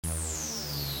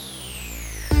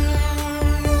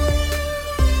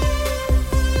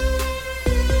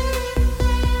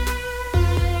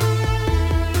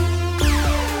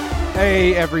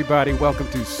Hey, everybody, welcome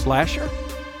to Slasher.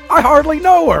 I hardly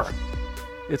know her.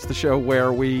 It's the show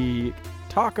where we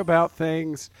talk about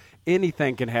things.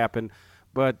 Anything can happen,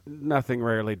 but nothing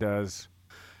rarely does.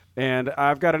 And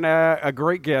I've got a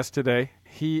great guest today.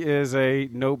 He is a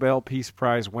Nobel Peace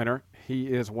Prize winner.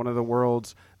 He is one of the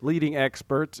world's leading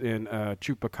experts in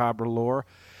chupacabra lore,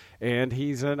 and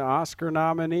he's an Oscar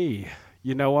nominee.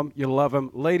 You know him, you love him.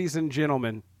 Ladies and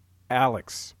gentlemen,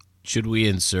 Alex. Should we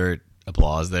insert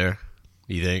applause there,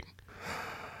 you think?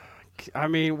 I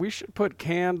mean, we should put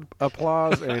canned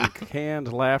applause and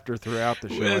canned laughter throughout the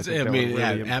show. I think that would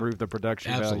really improve the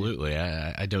production value. Absolutely.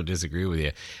 I don't disagree with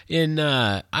you. And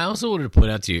I also wanted to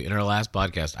point out to you, in our last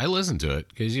podcast, I listened to it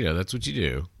because, you know, that's what you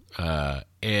do.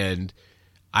 And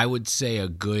I would say a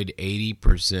good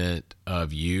 80%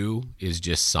 of you is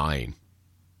just sighing.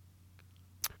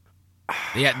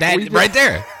 Yeah, that right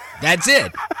there. That's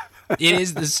it. It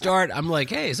is the start. I'm like,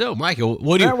 hey, so Michael,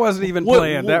 what do you? That wasn't even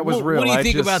planned. That was real. What do you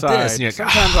think about this? Like,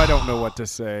 sometimes I don't know what to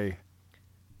say.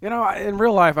 You know, in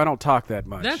real life, I don't talk that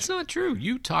much. That's not true.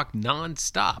 You talk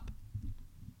nonstop.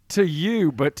 To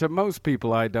you, but to most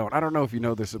people, I don't. I don't know if you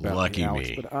know this about Lucky me, Alex,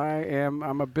 me. but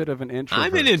I'm a bit of an introvert.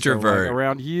 I'm an introvert. So, like,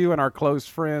 around you and our close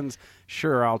friends,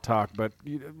 sure, I'll talk, but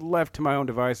left to my own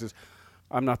devices,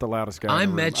 I'm not the loudest guy. I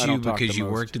in the met room. you don't talk because the you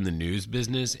most. worked in the news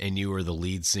business and you were the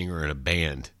lead singer in a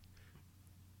band.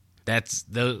 That's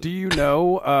the. Do you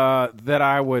know that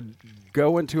I would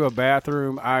go into a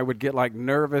bathroom, I would get like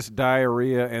nervous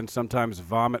diarrhea and sometimes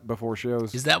vomit before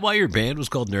shows? Is that why your band was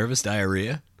called Nervous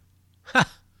Diarrhea?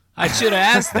 I should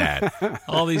have asked that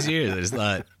all these years.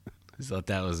 I just thought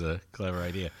that was a clever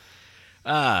idea.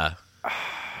 Oh,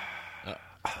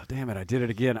 damn it, I did it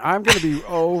again. I'm going to be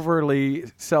overly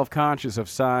self-conscious of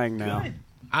sighing now. Good.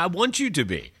 I want you to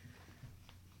be.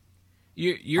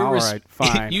 You're all right,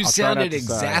 fine. You I'll try not sounded to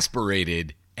sigh.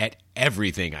 exasperated at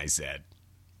everything I said.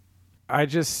 I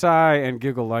just sigh and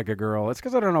giggle like a girl. It's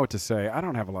because I don't know what to say. I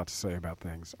don't have a lot to say about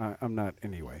things. I'm not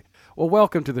anyway. Well,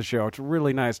 welcome to the show. It's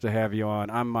really nice to have you on.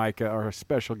 I'm Micah. Our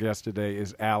special guest today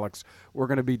is Alex. We're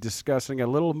going to be discussing a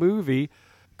little movie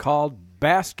called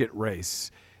Basket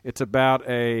Race. It's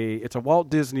a Walt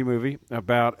Disney movie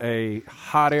about a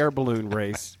hot air balloon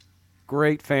race.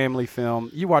 Great family film.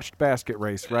 You watched Basket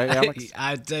Race, right, Alex?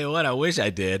 I tell you what, I wish I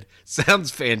did.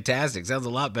 Sounds fantastic. Sounds a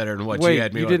lot better than what Wait, you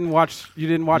had me. You didn't watch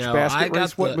No, Basket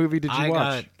Race? What movie did you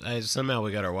watch? Somehow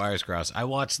we got our wires crossed. I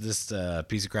watched this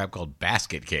piece of crap called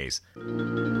Basket Case.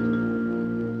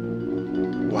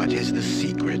 What is the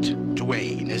secret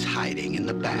Dwayne is hiding in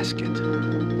the basket?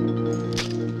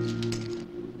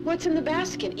 What's in the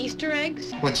basket? Easter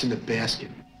eggs? What's in the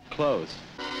basket? Clothes.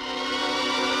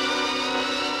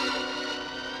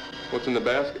 What's in the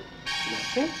basket?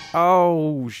 Nothing.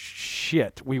 Oh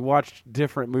shit! We watched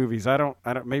different movies. I don't.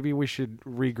 Maybe we should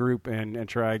regroup and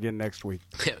try again next week.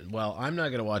 Well, I'm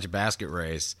not going to watch Basket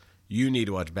Race. You need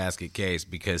to watch Basket Case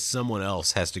because someone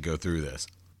else has to go through this.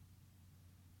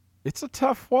 It's a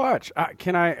tough watch.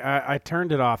 I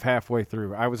turned it off halfway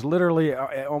through. I was literally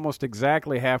almost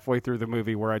exactly halfway through the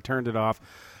movie where I turned it off,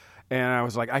 and I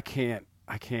was like, I can't.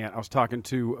 I was talking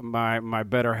to my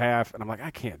better half, and I'm like,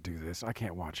 I can't do this. I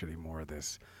can't watch any more of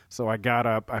this. So I got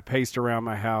up, I paced around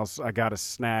my house, I got a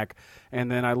snack, and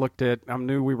then I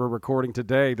knew we were recording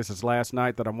today. This is last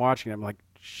night that I'm watching it. I'm like,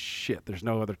 shit, there's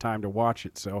no other time to watch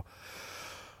it. So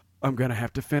I'm going to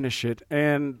have to finish it.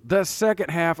 And the second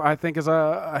half, I think, is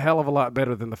a hell of a lot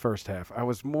better than the first half. I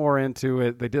was more into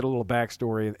it. They did a little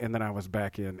backstory, and then I was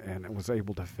back in and was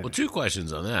able to finish. Well, two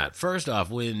questions on that. First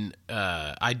off,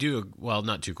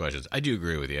 not two questions. I do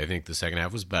agree with you. I think the second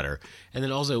half was better. And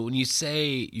then also, when you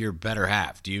say your better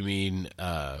half, do you mean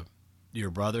your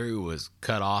brother who was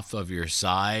cut off of your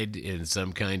side in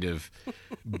some kind of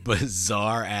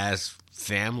bizarre-ass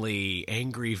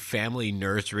angry family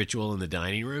nurse ritual in the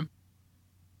dining room?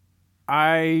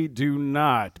 I do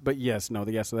not, but yes,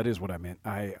 that is what I meant.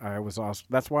 I was also,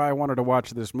 that's why I wanted to watch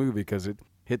this movie, because it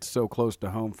hits so close to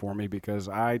home for me, because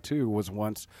I too was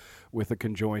once with a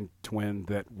conjoined twin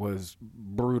that was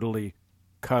brutally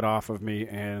cut off of me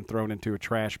and thrown into a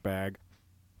trash bag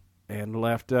and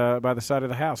left by the side of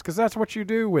the house, because that's what you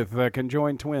do with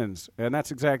conjoined twins, and that's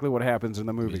exactly what happens in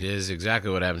the movie. It is exactly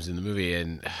what happens in the movie,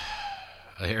 and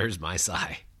here's my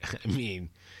sigh. I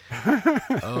mean,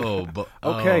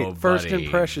 okay. First buddy,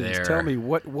 impressions. Tell me,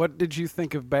 what did you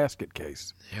think of Basket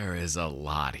Case? There is a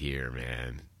lot here,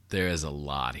 man. There is a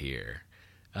lot here.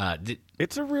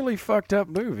 It's a really fucked up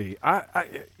movie.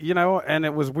 And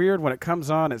it was weird when it comes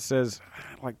on. It says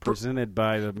like presented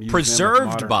by the Museum preserved of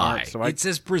Modern by. Art. So it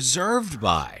says preserved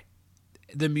by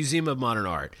the Museum of Modern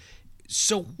Art.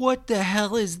 So what the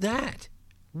hell is that?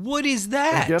 What is I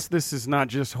that? guess this is not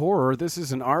just horror. This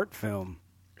is an art film.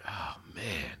 Oh,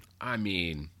 man. I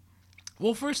mean,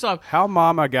 well, first off, How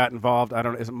MoMA got involved, I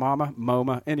don't know. Is it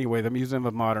MoMA? Anyway, the Museum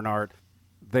of Modern Art,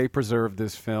 they preserved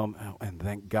this film, and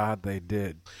thank God they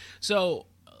did. so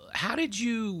how did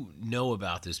you know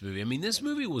about this movie? I mean, this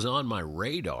movie was on my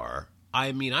radar.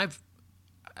 I mean, I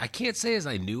can't say as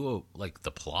I knew like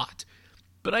the plot,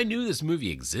 but I knew this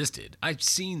movie existed. I've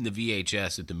seen the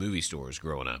VHS at the movie stores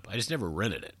growing up. I just never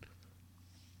rented it.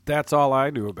 That's all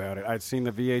I knew about it. I'd seen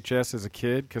the VHS as a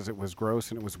kid because it was gross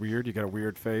and it was weird. You got a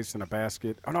weird face in a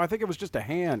basket. Oh, no, I think it was just a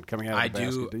hand coming out of the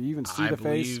basket. Do you even see the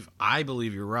face? I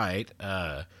believe you're right.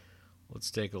 Let's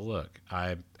take a look.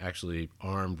 I'm actually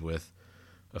armed with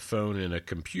a phone and a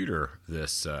computer.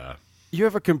 You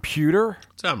have a computer?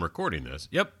 So I'm recording this.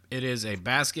 Yep, it is a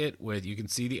basket with, you can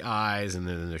see the eyes, and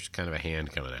then there's kind of a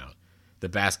hand coming out. The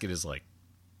basket is like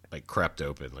crept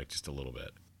open, like just a little bit.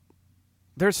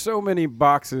 There's so many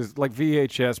boxes, like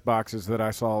VHS boxes, that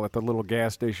I saw at the little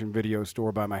gas station video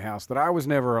store by my house that I was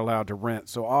never allowed to rent.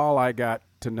 So all I got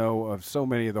to know of so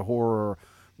many of the horror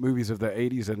movies of the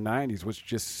 80s and 90s was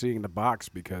just seeing the box,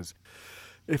 because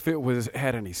if it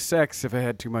had any sex, if it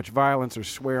had too much violence or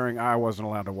swearing, I wasn't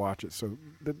allowed to watch it. So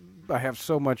I have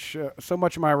so much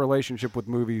of my relationship with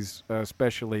movies,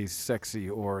 especially sexy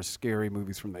or scary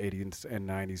movies from the 80s and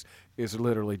 90s, is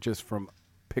literally just from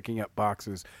picking up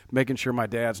boxes, making sure my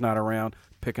dad's not around,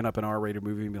 picking up an R-rated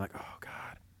movie and be like, oh,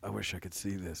 God, I wish I could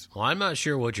see this. Well, I'm not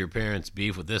sure what your parents'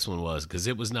 beef with this one was, because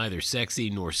it was neither sexy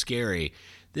nor scary.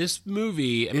 This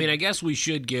movie, I mean, I guess we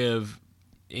should give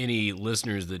any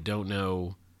listeners that don't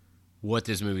know what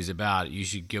this movie's about, you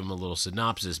should give them a little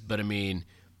synopsis. But, I mean,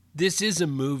 this is a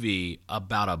movie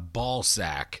about a ball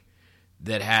sack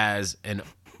that has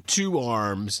two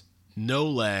arms, no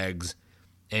legs,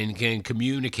 and can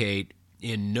communicate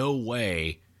in no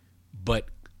way but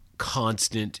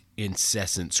constant,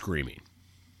 incessant screaming.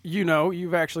 You know,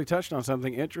 you've actually touched on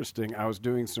something interesting. I was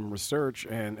doing some research,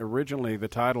 and originally the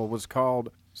title was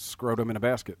called Scrotum in a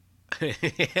Basket,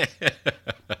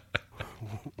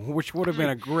 which would have been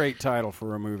a great title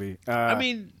for a movie. I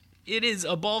mean, it is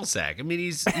a ball sack. I mean,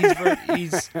 he's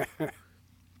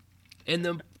and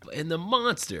the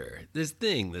monster, this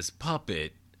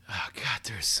puppet. Oh God,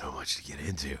 there's so much to get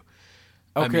into.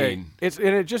 Okay, I mean,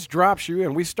 it just drops you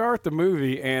in. We start the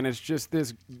movie, and it's just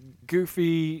this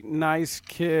goofy, nice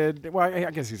kid. Well, I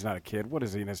guess he's not a kid. What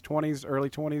is he, in his 20s, early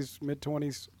 20s,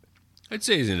 mid-20s? I'd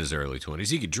say he's in his early 20s.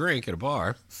 He could drink at a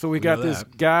bar. So we got this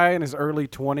guy in his early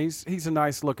 20s. He's a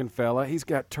nice-looking fella. He's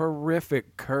got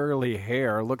terrific curly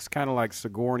hair. Looks kind of like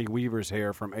Sigourney Weaver's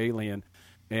hair from Alien.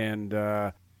 And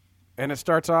it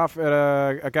starts off at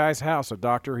a guy's house, a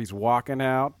doctor. He's walking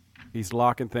out. He's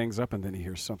locking things up, and then he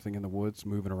hears something in the woods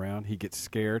moving around. He gets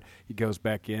scared. He goes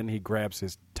back in. He grabs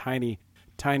his tiny,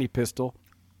 tiny pistol,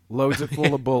 loads it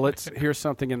full of bullets, hears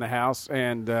something in the house,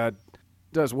 and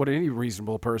does what any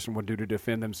reasonable person would do to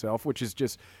defend himself, which is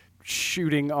just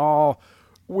shooting all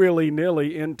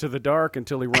willy-nilly into the dark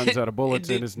until he runs out of bullets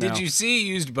in his mouth. Did you see he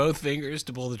used both fingers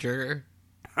to pull the trigger?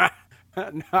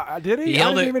 No, did he?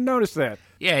 I didn't even notice that.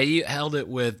 Yeah, he held it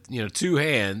with two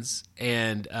hands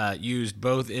and used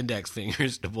both index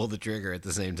fingers to pull the trigger at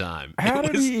the same time. How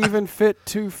did he even fit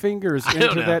two fingers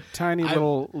into that tiny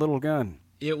little gun?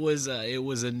 It was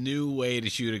a new way to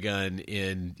shoot a gun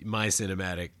in my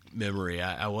cinematic memory.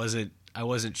 I wasn't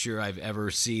sure I've ever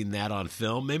seen that on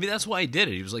film. Maybe that's why he did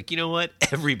it. He was like, you know what?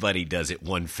 Everybody does it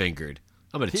one-fingered.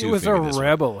 I'm going to He was a this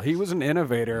rebel. He was an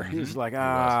innovator. Mm-hmm. He was like,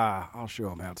 I'll show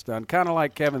him how it's done. Kind of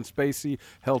like Kevin Spacey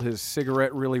held his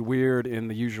cigarette really weird in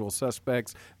The Usual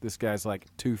Suspects. This guy's like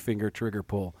two-finger trigger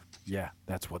pull. Yeah,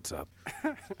 that's what's up.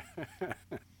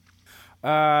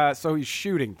 So he's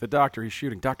shooting. The doctor, he's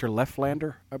shooting. Dr.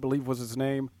 Leflander, I believe was his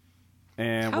name.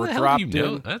 And How we're the hell dropped do you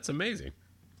know? in. That's amazing.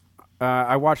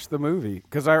 I watched the movie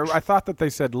because I thought that they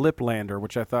said Liplander,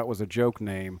 which I thought was a joke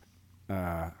name.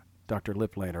 Dr.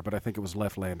 Liplander, but I think it was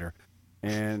Leflander.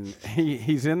 And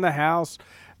he's in the house.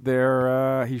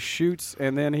 There, he shoots,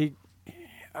 and then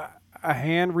a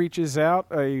hand reaches out,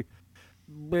 a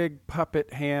big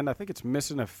puppet hand. I think it's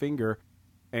missing a finger,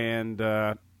 and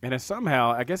it's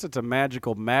somehow, I guess it's a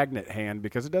magical magnet hand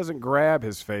because it doesn't grab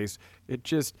his face. It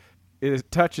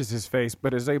touches his face,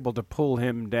 but is able to pull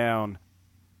him down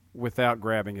without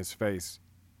grabbing his face.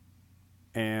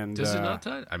 And does it not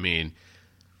touch? I mean,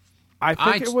 I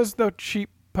think it was the cheap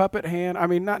puppet hand. I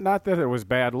mean, not that it was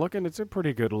bad looking. It's a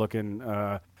pretty good looking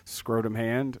scrotum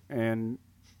hand, and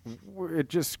it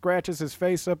just scratches his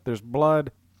face up. There's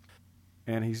blood,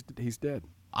 and he's dead.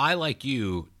 I, like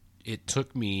you, it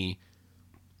took me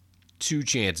 2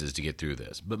 chances to get through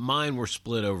this, but mine were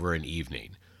split over an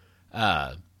evening.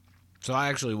 So I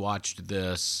actually watched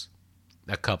this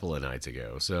a couple of nights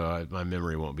ago, so my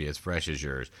memory won't be as fresh as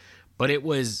yours. But it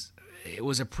was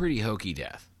a pretty hokey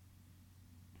death.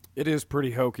 It is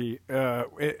pretty hokey.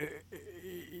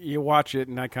 You watch it,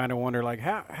 and I kind of wonder, like,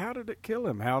 how did it kill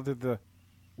him? How did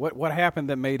what happened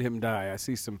that made him die? I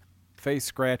see some face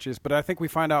scratches, but I think we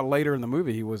find out later in the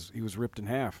movie he was ripped in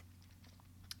half.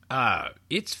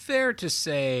 It's fair to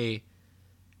say,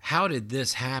 how did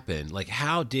this happen? Like,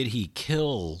 how did he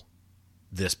kill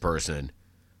this person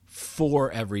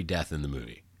for every death in the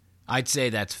movie? I'd say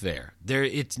that's fair.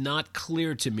 It's not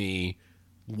clear to me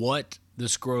what the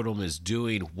scrotum is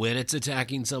doing when it's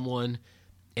attacking someone,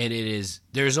 and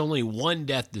there's only one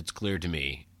death that's clear to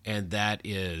me, and that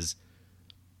is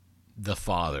the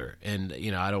father. And,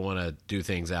 I don't want to do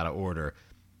things out of order.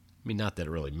 I mean, not that it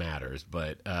really matters,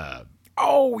 but...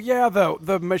 Oh, yeah,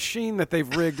 the machine that they've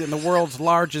rigged in the world's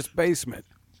largest basement.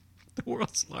 The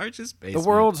world's largest basement. The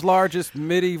world's largest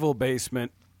medieval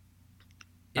basement.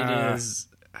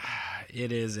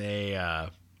 It is a...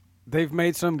 They've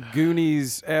made some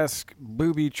Goonies-esque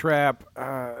booby trap.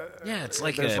 Yeah, it's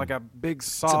like there's like a big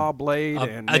saw blade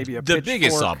and maybe a the pitchfork.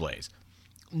 biggest saw blades.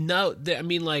 No,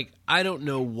 I don't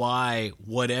know why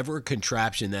whatever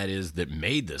contraption that is that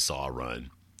made the saw run,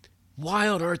 why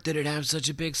on earth did it have such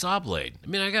a big saw blade? I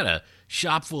mean, I got a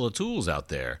shop full of tools out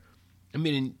there. I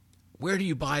mean, where do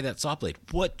you buy that saw blade?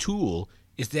 What tool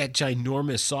is that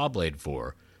ginormous saw blade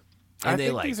for? And I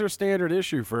think these are standard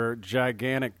issue for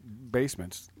gigantic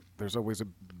basements. There's always a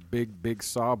big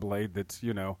saw blade that's,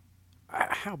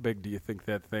 how big do you think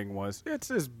that thing was?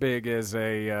 It's as big as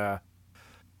a,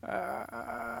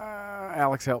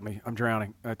 Alex, help me. I'm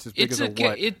drowning. It's as big as a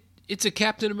what? It's a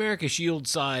Captain America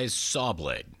shield-sized saw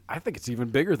blade. I think it's even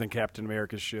bigger than Captain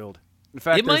America's shield. In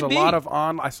fact, It there's might a be. lot of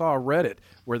I saw a Reddit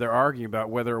where they're arguing about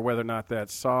whether or not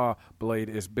that saw blade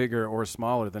is bigger or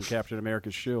smaller than Captain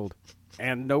America's shield.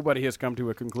 And nobody has come to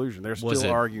a conclusion. They're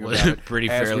still arguing was about it pretty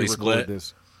as fairly we record split?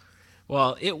 this.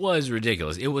 Well, it was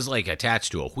ridiculous. It was like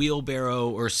attached to a wheelbarrow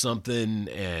or something,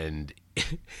 and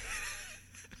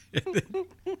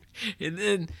and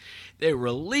then they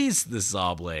released the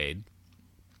saw blade.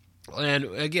 And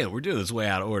again, we're doing this way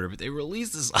out of order, but they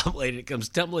release the saw blade and it comes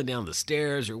tumbling down the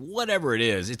stairs or whatever it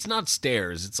is. It's not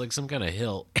stairs. It's like some kind of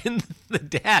hill. And the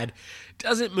dad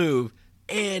doesn't move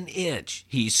an inch.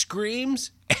 He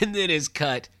screams and then is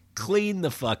cut clean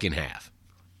the fucking half.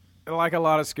 Like a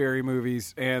lot of scary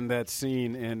movies, and that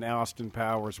scene in Austin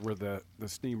Powers where the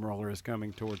steamroller is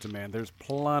coming towards a man. There's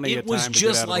plenty of It time was to just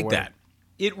get out of like the way. that.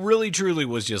 It really, truly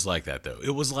was just like that, though.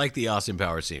 It was like the Austin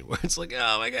Powers scene where it's like,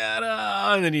 oh, my God,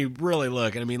 oh, and then you really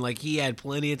look. And I mean, like, he had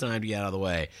plenty of time to get out of the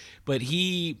way. But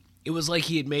it was like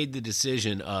he had made the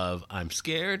decision of, I'm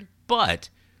scared, but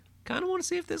kind of want to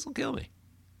see if this will kill me.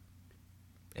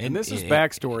 And this is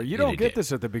backstory. You don't it get did.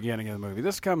 this at the beginning of the movie.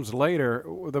 This comes later.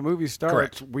 The movie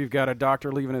starts. Correct. We've got a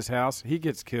doctor leaving his house. He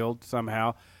gets killed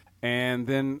somehow. And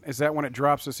then is that when it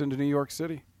drops us into New York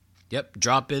City? Yep,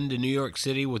 drop into New York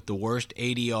City with the worst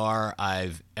ADR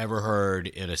I've ever heard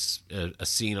in a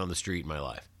scene on the street in my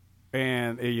life.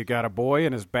 And you got a boy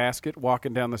in his basket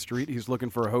walking down the street. He's looking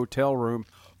for a hotel room.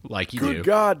 Like you Good do.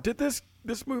 God, did this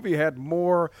movie had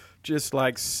more just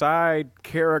like side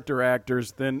character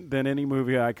actors than any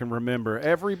movie I can remember.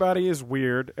 Everybody is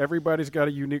weird. Everybody's got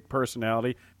a unique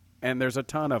personality, and there's a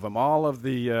ton of them. All of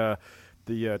the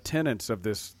tenants of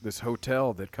this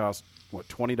hotel that cost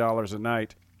 $20 a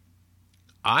night.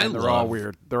 And they're all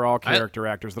weird. They're all character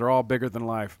actors. They're all bigger than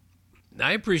life.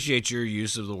 I appreciate your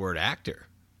use of the word actor.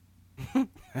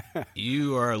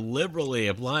 You are liberally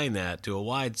applying that to a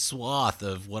wide swath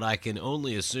of what I can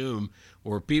only assume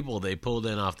were people they pulled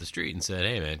in off the street and said,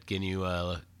 "Hey, man, can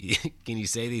you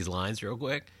say these lines real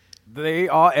quick?"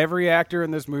 Every actor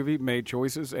in this movie made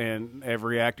choices, and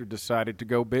every actor decided to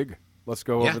go big. Let's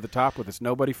go over the top with this.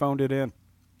 Nobody phoned it in.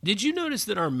 Did you notice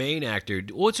that our main actor?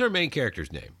 What's our main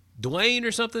character's name? Dwayne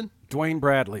or something? Dwayne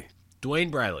Bradley. Dwayne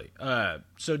Bradley.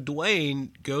 So Dwayne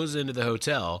goes into the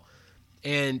hotel,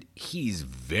 and he's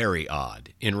very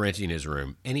odd in renting his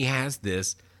room, and he has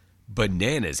this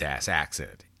bananas ass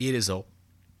accent. It is a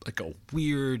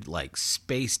weird, like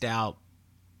spaced out,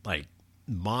 like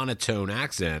monotone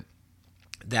accent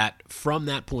that from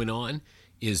that point on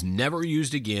is never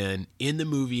used again in the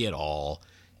movie at all,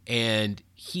 and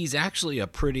he's actually a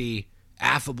pretty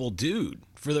affable dude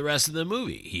for the rest of the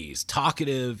movie. He's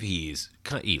talkative. He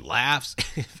laughs.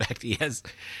 In fact, he has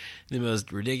the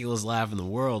most ridiculous laugh in the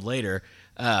world later.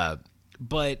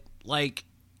 But like,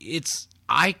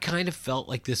 I kind of felt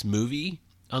like this movie,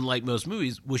 unlike most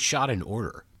movies, was shot in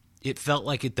order. it felt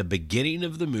like at the beginning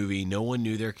of the movie, no one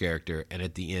knew their character, and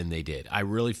at the end, they did. I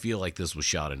really feel like this was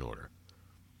shot in order.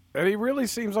 And he really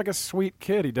seems like a sweet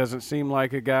kid. He doesn't seem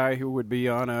like a guy who would be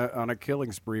on a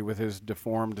killing spree with his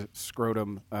deformed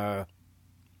scrotum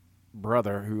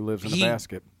brother who lives in a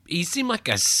basket. He seemed like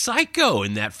a psycho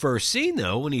in that first scene,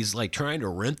 though, when he's like trying to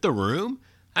rent the room.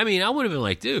 I mean, I would have been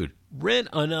like, dude, rent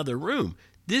another room.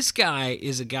 This guy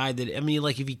is a guy that, I mean,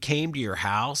 like if he came to your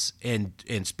house and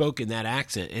spoke in that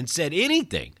accent and said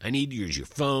anything, I need to use your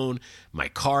phone, my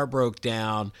car broke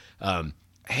down,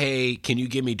 hey, can you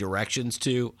give me directions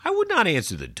to? I would not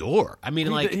answer the door. I mean,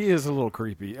 he is a little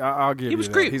creepy. I'll give you that. He was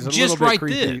creepy. He's a just little bit right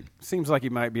creepy. then. Seems like he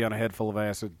might be on a head full of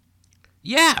acid.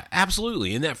 Yeah,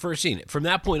 absolutely. In that first scene. From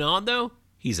that point on, though,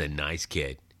 he's a nice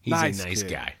kid. He's a nice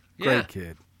guy. Great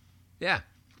kid. Yeah,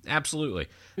 absolutely.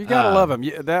 You gotta love him.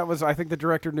 That was, I think, the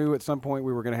director knew at some point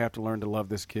we were going to have to learn to love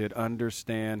this kid,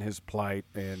 understand his plight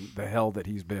and the hell that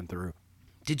he's been through.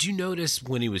 Did you notice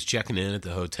when he was checking in at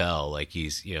the hotel, like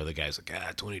he's, the guy's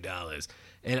like, $20.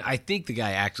 And I think the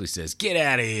guy actually says, get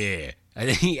out of here. I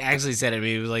think he actually said it. I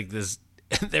mean, it was like this,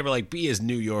 they were like, be as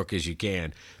New York as you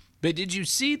can. But did you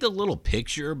see the little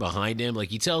picture behind him? Like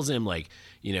he tells him like,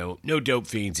 no dope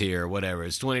fiends here or whatever.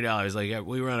 It's $20. Like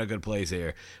we run a good place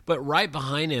here. But right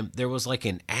behind him, there was like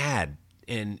an ad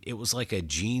and it was like a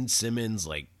Gene Simmons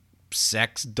like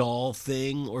sex doll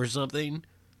thing or something.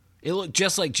 It looked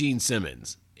just like Gene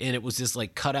Simmons. And it was this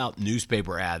like cutout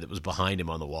newspaper ad that was behind him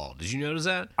on the wall. Did you notice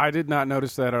that? I did not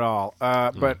notice that at all.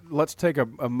 But let's take a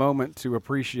moment to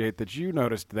appreciate that you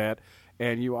noticed that.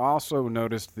 And you also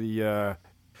noticed the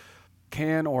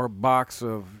can or box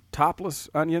of topless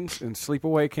onions in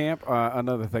Sleepaway Camp.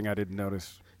 Another thing I didn't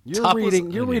notice. You're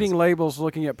reading labels,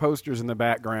 looking at posters in the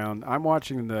background. I'm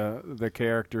watching the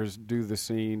characters do the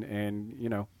scene, and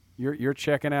you're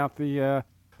checking out the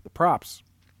props.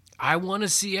 I want to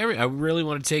see I really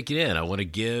want to take it in. I want to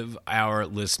give our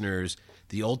listeners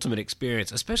the ultimate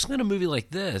experience, especially in a movie like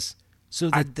this,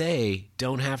 so that they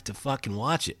don't have to fucking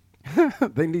watch it.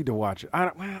 They need to watch it.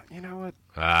 Well, you know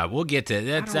what? We'll get to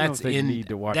that. That's need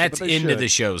to watch that's it, but into should. The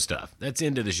show stuff. That's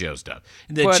into the show stuff.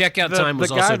 And the But checkout time was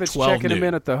the guy also that's 12 checking noon. him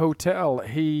in at the hotel.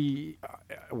 He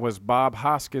was Bob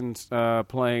Hoskins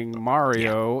playing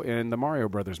Mario in the Mario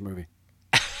Brothers movie.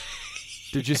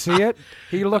 Did you see it?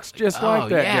 He looks just like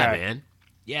that guy. Man.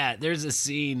 Yeah, there's a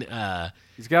scene.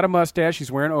 He's got a mustache.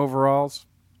 He's wearing overalls.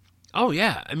 Oh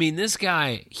yeah, I mean this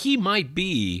guy. He might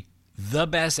be the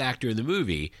best actor in the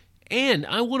movie, and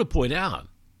I want to point out,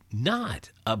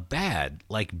 not a bad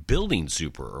like building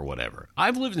super or whatever.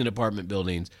 I've lived in apartment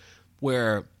buildings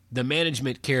where the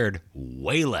management cared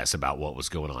way less about what was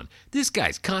going on. This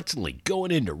guy's constantly going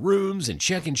into rooms and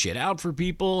checking shit out for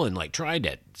people and like trying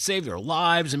to save their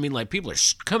lives. I mean, like people are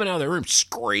coming out of their room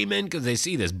screaming because they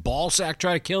see this ball sack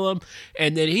try to kill them.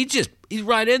 And then he's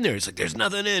right in there. He's like, there's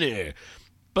nothing in here.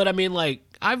 But I mean, like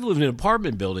I've lived in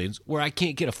apartment buildings where I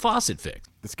can't get a faucet fixed.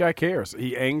 This guy cares.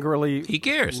 He angrily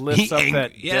cares. Lifts up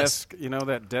that desk,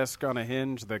 that desk on a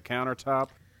hinge, the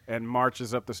countertop, and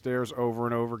marches up the stairs over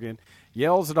and over again.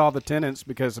 Yells at all the tenants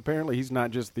because apparently he's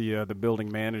not just the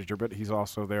building manager, but he's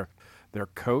also their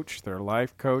coach, their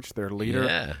life coach, their leader.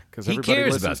 Yeah, because he everybody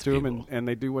cares listens about to the him and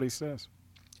they do what he says.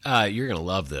 You're gonna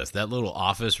love this. That little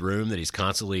office room that he's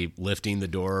constantly lifting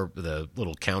the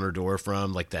little counter door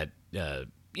from, like that.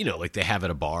 Like they have at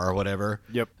a bar or whatever.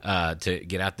 Yep. To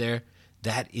get out there,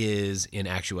 that is in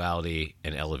actuality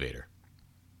an elevator.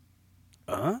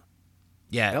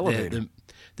 Yeah, elevator.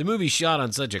 The movie shot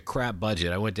on such a crap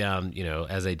budget. I went down,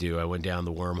 as I do, I went down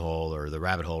the wormhole or the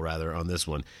rabbit hole rather on this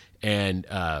one. And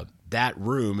that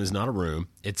room is not a room.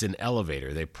 It's an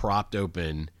elevator. They propped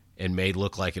open and made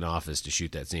look like an office to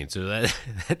shoot that scene. So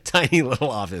that tiny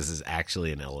little office is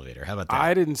actually an elevator. How about that?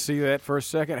 I didn't see that for a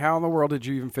second. How in the world did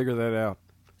you even figure that out?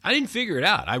 I didn't figure it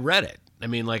out. I read it. I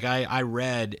mean, like I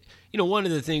read, one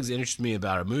of the things that interests me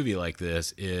about a movie like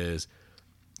this is,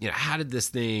 how did this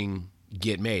thing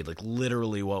get made? Like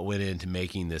literally what went into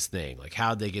making this thing? Like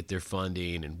how'd they get their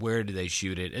funding and where did they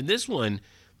shoot it? And this one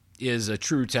is a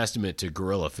true testament to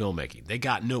guerrilla filmmaking. They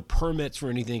got no permits for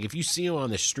anything. If you see them on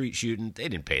the street shooting, they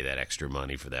didn't pay that extra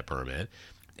money for that permit.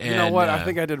 And, you know what? I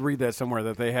think I did read that somewhere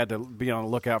that they had to be on the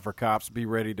lookout for cops, be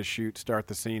ready to shoot, start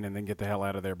the scene, and then get the hell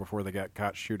out of there before they got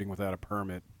caught shooting without a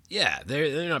permit. Yeah,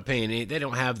 they're not paying any. They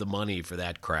don't have the money for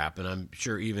that crap. And I'm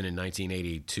sure even in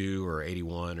 1982 or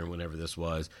 81 or whenever this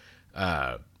was,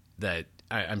 that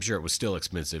I'm sure it was still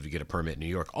expensive to get a permit in New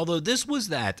York. Although this was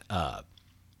that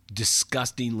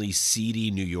disgustingly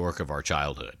seedy New York of our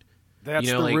childhood. That's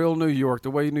the real New York, the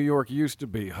way New York used to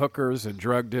be. Hookers and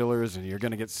drug dealers, and you're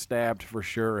going to get stabbed for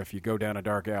sure if you go down a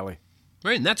dark alley.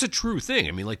 Right, and that's a true thing.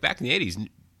 I mean, like back in the 80s,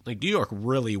 like New York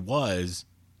really was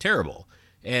terrible.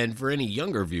 And for any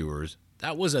younger viewers,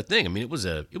 that was a thing. I mean, it was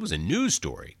a news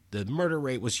story. The murder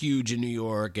rate was huge in New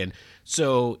York, and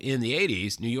so in the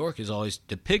 80s, New York is always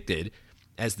depicted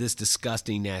as this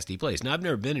disgusting, nasty place. Now, I've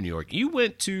never been to New York. You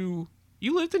lived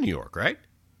in New York, right?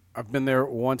 I've been there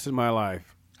once in my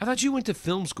life. I thought you went to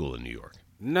film school in New York.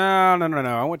 No.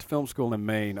 I went to film school in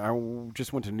Maine. I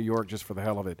just went to New York just for the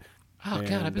hell of it. Oh, And,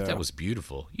 God, I bet that was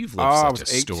beautiful. You've I lived was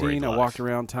such a storied 18. I life. walked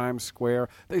around Times Square.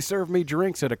 They served me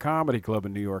drinks at a comedy club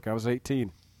in New York. I was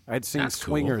 18. I had seen That's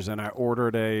cool. Swingers, and I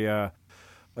ordered a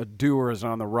Doers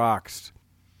on the Rocks.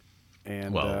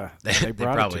 And Well, they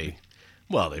brought it to me.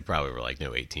 they probably were like,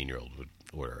 no 18-year-old would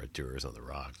order a Tours on the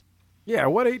Rocks. Yeah,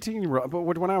 what 18-year-old?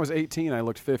 But when I was 18, I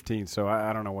looked 15, so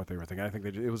I don't know what they were thinking. I think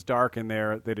it was dark in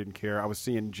there. They didn't care. I was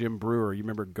seeing Jim Brewer. You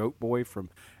remember Goat Boy from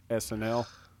SNL?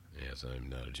 Yes, I'm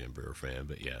not a Jim Brewer fan,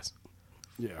 but yes.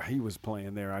 Yeah, he was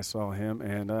playing there. I saw him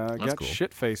and got cool.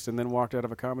 shit-faced and then walked out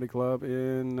of a comedy club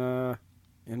in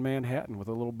Manhattan with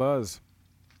a little buzz.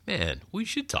 Man, we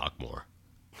should talk more.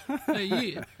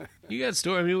 Hey, you got a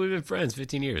story. I mean, we've been friends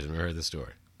 15 years and we heard the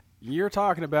story. You're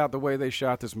talking about the way they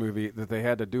shot this movie, that they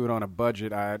had to do it on a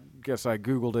budget. I guess I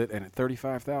Googled it, and at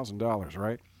 $35,000,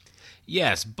 right?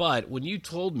 Yes, but when you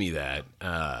told me that,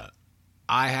 I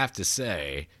have to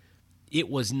say it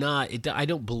was not. I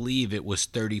don't believe it was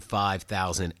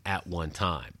 $35,000 at one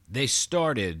time. They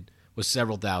started with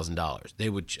several $1,000s. They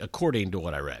would, according to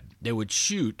what I read, they would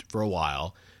shoot for a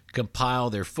while,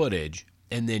 compile their footage,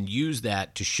 and then use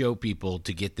that to show people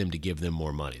to get them to give them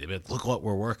more money. They'd be like, look what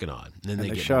we're working on. And then And they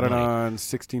they get shot more it money. on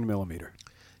 16 millimeter.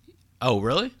 Oh,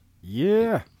 really?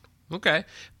 Yeah. Okay.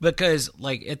 Because,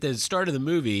 like, at the start of the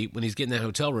movie, when he's getting that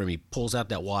hotel room, he pulls out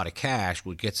that wad of cash,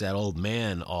 which gets that old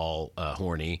man all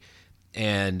horny.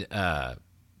 And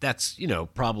that's,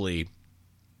 probably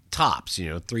tops,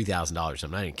 $3,000 or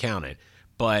something. I didn't count it.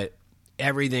 But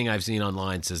everything I've seen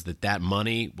online says that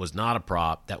money was not a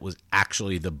prop. That was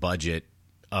actually the budget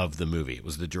of the movie. It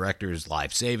was the director's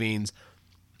life savings,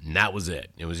 and that was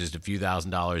it. It was just a few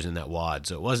 $1,000s in that wad.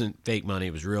 So it wasn't fake money.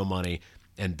 It was real money.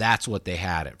 And that's what they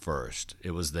had at first.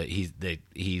 It was that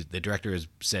the director has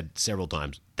said several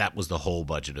times that was the whole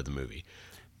budget of the movie.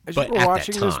 As But you were at that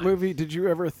watching this time- movie, did you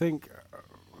ever think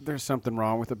there's something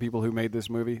wrong with the people who made this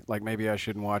movie? Like maybe I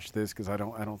shouldn't watch this because I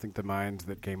don't think the minds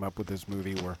that came up with this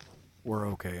movie were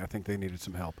okay. I think they needed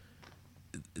some help.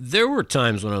 There were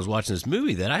times when I was watching this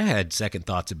movie that I had second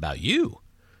thoughts about you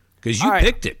because you I-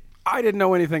 picked it. I didn't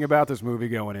know anything about this movie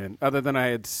going in, other than I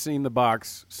had seen the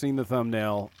box, seen the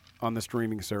thumbnail on the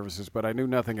streaming services, but I knew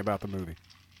nothing about the movie.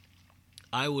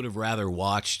 I would have rather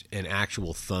watched an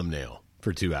actual thumbnail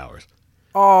for 2 hours.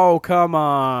 Oh, come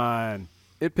on.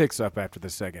 It picks up after the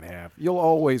second half. You'll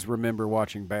always remember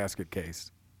watching Basket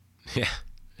Case. Yeah,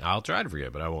 I'll try to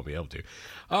forget, but I won't be able to.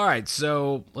 All right,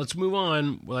 so let's move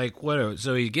on. Like, what?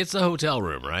 So he gets the hotel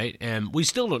room, right? And we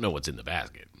still don't know what's in the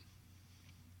basket.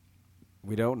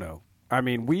 We don't know. I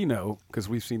mean, we know because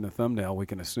we've seen the thumbnail. We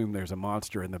can assume there's a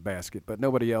monster in the basket, but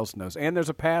nobody else knows. And there's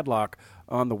a padlock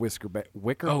on the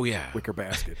wicker. Oh, yeah. Wicker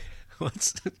basket.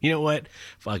 You know what?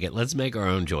 Fuck it. Let's make our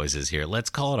own choices here. Let's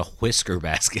call it a whisker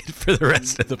basket for the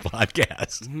rest of the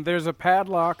podcast. There's a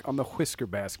padlock on the whisker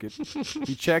basket.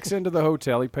 He checks into the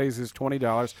hotel. He pays his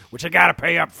 $20, which you got to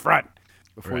pay up front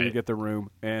before you Right. get the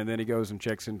room. And then he goes and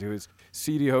checks into his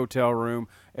seedy hotel room.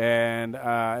 And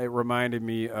it reminded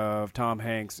me of Tom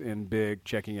Hanks in Big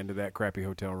checking into that crappy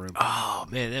hotel room. Oh,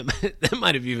 man, that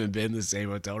might have even been the same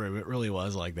hotel room. It really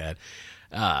was like that.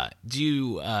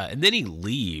 And then he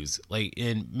leaves. Like,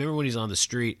 and remember when he's on the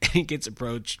street and he gets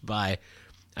approached by,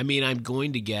 I'm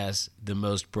going to guess the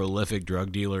most prolific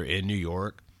drug dealer in New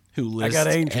York, who I lists got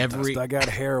angel every dust. I got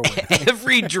heroin.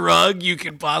 every drug you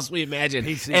can possibly imagine,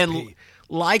 PCP. and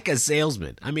like a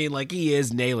salesman. Like he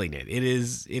is nailing it. It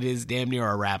is damn near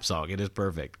a rap song. It is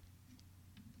perfect.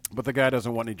 But the guy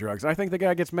doesn't want any drugs. I think the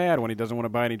guy gets mad when he doesn't want to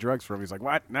buy any drugs from him. He's like,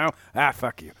 what? No?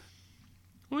 Fuck you.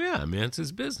 Well, yeah, man, it's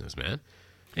his business, man.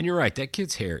 And you're right. That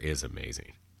kid's hair is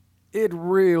amazing. It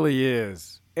really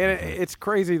is. And it's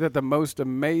crazy that the most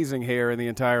amazing hair in the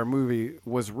entire movie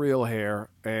was real hair,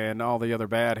 and all the other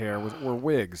bad hair were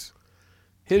wigs.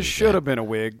 His should have been a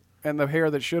wig, and the hair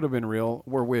that should have been real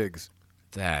were wigs.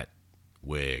 That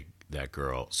wig, that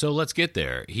girl. So let's get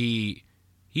there. He's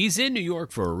in New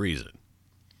York for a reason.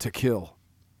 To kill.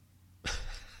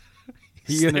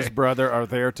 He and his brother are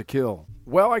there to kill.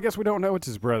 Well, I guess we don't know it's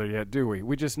his brother yet, do we?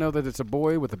 We just know that it's a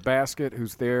boy with a basket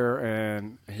who's there,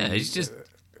 and Yeah, he's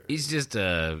just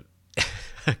a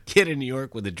kid in New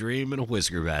York with a dream and a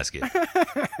whisker basket.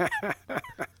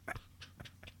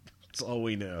 That's all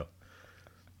we know.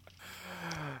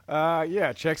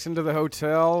 Yeah, checks into the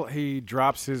hotel. He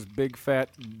drops his big fat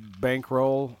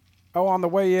bankroll. Oh, on the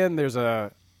way in, there's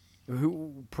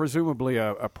presumably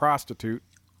a prostitute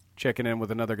checking in with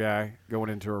another guy going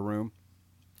into her room.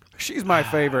 She's my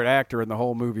favorite actor in the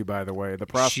whole movie, by the way. The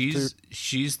prostitute.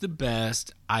 She's the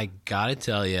best. I gotta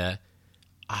tell you,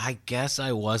 I guess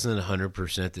I wasn't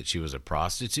 100% that she was a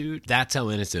prostitute. That's how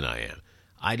innocent I am.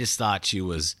 I just thought she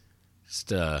was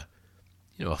just a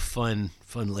fun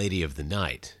lady of the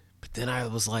night. But then I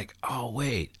was like, oh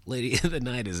wait, lady of the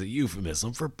night is a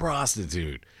euphemism for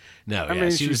prostitute. No, I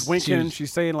mean, she's winking.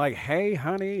 She's saying like, "Hey,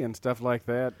 honey," and stuff like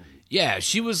that. Yeah,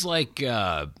 she was like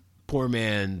poor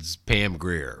man's Pam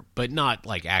Grier, but not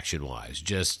like action-wise.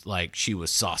 Just like she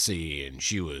was saucy and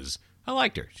I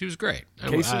liked her. She was great.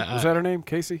 Casey? Was that her name?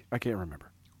 Casey? I can't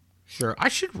remember. Sure. I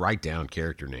should write down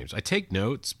character names. I take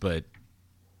notes, but,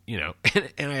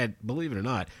 and I had, believe it or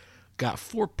not, got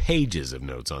 4 pages of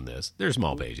notes on this. They're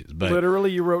small pages, but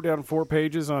literally you wrote down 4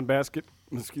 pages on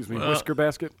Whisker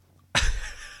Basket?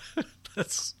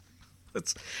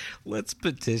 Let's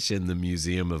petition the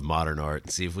Museum of Modern Art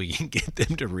and see if we can get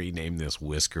them to rename this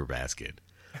Whisker Basket.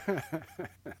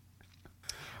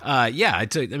 Yeah,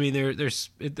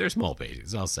 they're small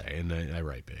pages, I'll say, and I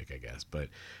write big, I guess. But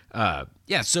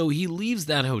yeah, so he leaves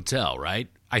that hotel, right?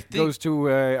 I think goes to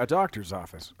a doctor's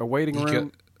office, a waiting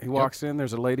room. He walks in.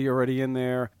 There's a lady already in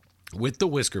there with the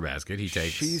Whisker Basket. He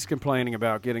takes. She's complaining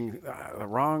about getting the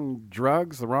wrong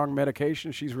drugs, the wrong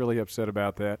medication. She's really upset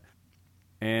about that.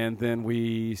 And then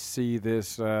we see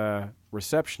this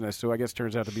receptionist, who I guess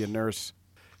turns out to be a nurse,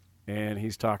 and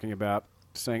he's talking about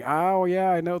saying, "Oh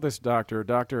yeah, I know this doctor,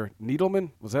 Dr.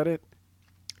 Needleman. Was that it?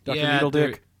 Dr.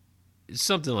 Needledick?"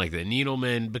 Something like that,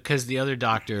 Needleman, because the other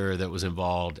doctor that was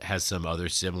involved has some other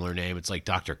similar name. It's like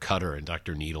Dr. Cutter and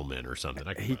Dr. Needleman or something.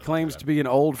 He claims to be an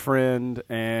old friend,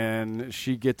 and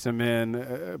she gets him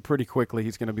in pretty quickly.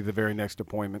 He's going to be the very next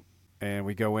appointment. And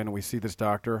we go in and we see this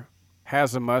doctor.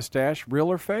 Has a mustache,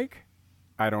 real or fake?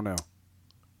 I don't know.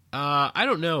 I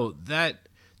don't know.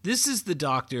 This is the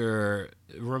doctor,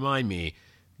 remind me,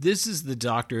 this is the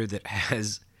doctor that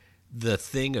has the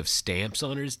thing of stamps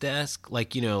on his desk,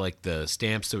 like like the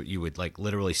stamps that you would like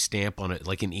literally stamp on it,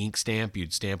 like an ink stamp.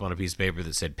 You'd stamp on a piece of paper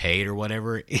that said paid or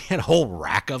whatever. He had a whole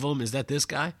rack of them. Is that this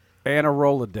guy? And a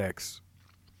Rolodex,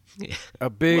 a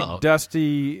big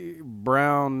dusty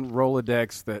brown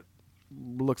Rolodex that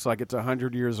looks like it's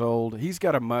 100 years old. He's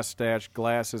got a mustache,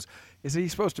 glasses. Is he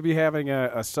supposed to be having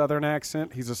a Southern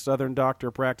accent? He's a Southern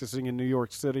doctor practicing in New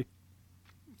York City.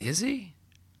 Is he?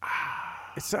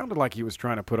 It sounded like he was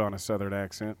trying to put on a Southern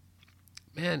accent.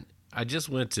 Man, I just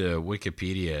went to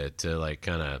Wikipedia to like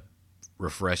kind of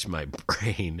refresh my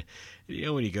brain.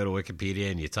 When you go to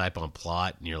Wikipedia and you type on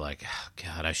plot and you're like, oh,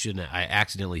 God, I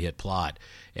accidentally hit plot.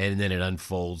 And then it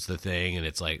unfolds the thing and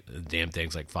it's like, the damn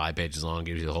thing's like 5 pages long,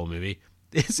 gives you the whole movie.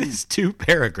 This is 2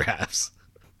 paragraphs.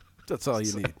 That's all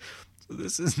you need. So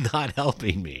this is not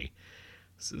helping me.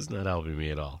 This is not helping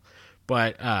me at all.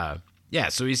 But, yeah,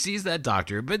 so he sees that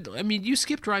doctor, but I mean, you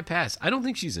skipped right past. I don't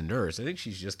think she's a nurse. I think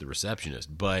she's just the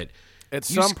receptionist. But at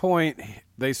some point,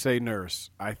 they say nurse.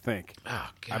 I think. Oh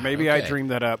God, maybe I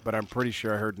dreamed that up, but I'm pretty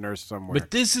sure I heard nurse somewhere. But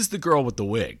this is the girl with the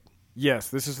wig. Yes,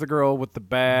 this is the girl with the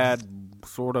bad,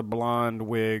 sort of blonde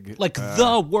wig, like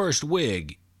the worst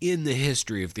wig in the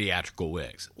history of theatrical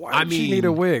wigs. Why did she need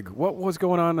a wig? What was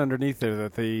going on underneath there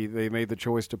that they made the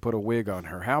choice to put a wig on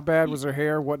her? How bad was her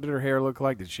hair? What did her hair look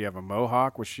like? Did she have a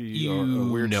mohawk? Was she a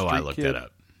weird street I looked kid? that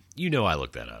up. I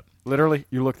looked that up. Literally?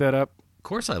 You looked that up? Of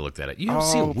course I looked that up. You don't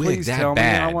see a wig that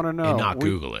bad I know. And not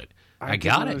Google it. I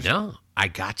got it. No, I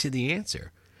got you the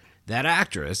answer. That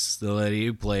actress, the lady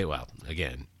who played, well,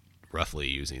 again, roughly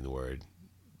using the word,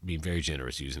 being very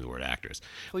generous using the word actress.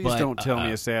 Please don't tell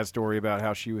me a sad story about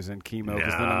how she was in chemo,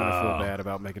 because then I'm going to feel bad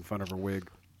about making fun of her wig.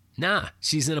 Nah,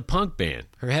 she's in a punk band.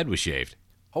 Her head was shaved.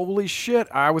 Holy shit,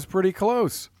 I was pretty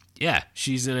close. Yeah,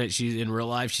 she's in real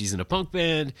life. She's in a punk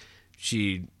band.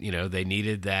 They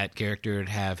needed that character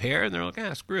to have hair, and they're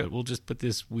like, screw it. We'll just put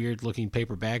this weird-looking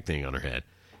paper bag thing on her head.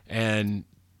 And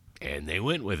they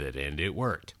went with it, and it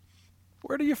worked.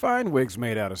 Where do you find wigs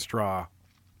made out of straw?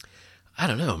 I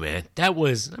don't know, man.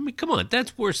 Come on.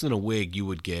 That's worse than a wig you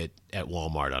would get at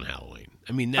Walmart on Halloween.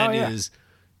 I mean,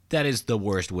 that is the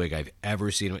worst wig I've ever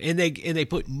seen. And they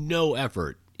put no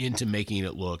effort into making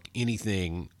it look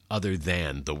anything other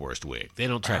than the worst wig. They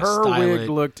don't try to style it. Her wig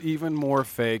looked even more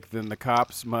fake than the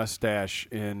cop's mustache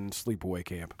in Sleepaway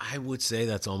Camp. I would say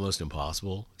that's almost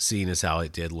impossible, seeing as how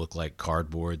it did look like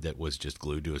cardboard that was just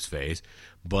glued to his face.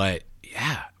 But,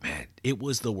 yeah, man, it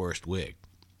was the worst wig.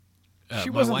 She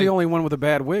my wasn't wife- the only one with a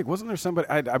bad wig. Wasn't there somebody?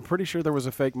 I'm pretty sure there was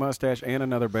a fake mustache and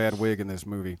another bad wig in this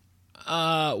movie.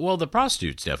 Well, the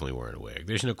prostitute's definitely wearing a wig.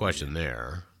 There's no question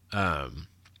there.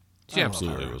 She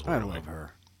absolutely was I wearing a wig. love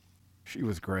her. She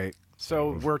was great.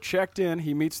 So we're checked in.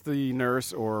 He meets the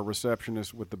nurse or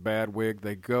receptionist with the bad wig.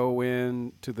 They go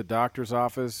in to the doctor's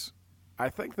office. I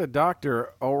think the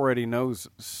doctor already knows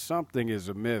something is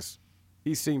amiss.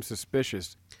 He seems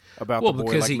suspicious about Well, the boy,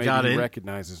 because like he maybe got he in-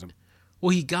 recognizes him. Well,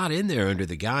 he got in there under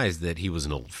the guise that he was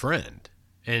an old friend.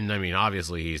 And, I mean,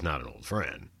 obviously he's not an old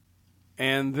friend.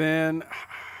 And then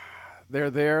they're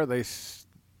there. They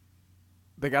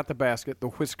got the basket, the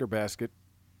whisker basket.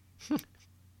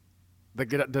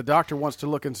 The doctor wants to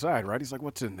look inside, right? He's like,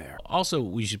 what's in there? Also,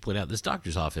 we should point out this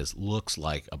doctor's office looks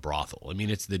like a brothel. I mean,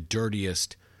 it's the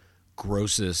dirtiest,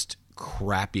 grossest,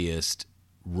 crappiest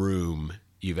room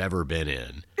you've ever been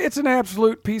in. It's an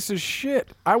absolute piece of shit.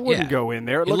 I wouldn't Yeah. go in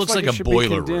there. It looks like a it should boiler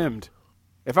be room. condemned.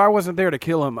 If I wasn't there to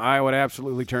kill him, I would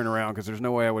absolutely turn around because there's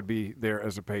no way I would be there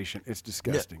as a patient. It's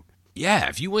disgusting. Yeah,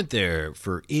 if you went there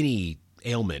for any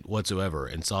ailment whatsoever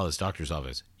and saw this doctor's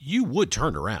office, you would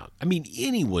turn around. I mean,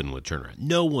 anyone would turn around.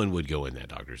 No one would go in that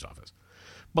doctor's office.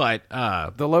 But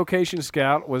The location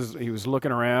scout was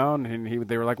looking around and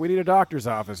they were like, we need a doctor's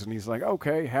office. And he's like,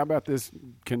 okay, how about this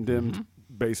condemned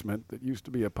basement that used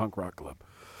to be a punk rock club?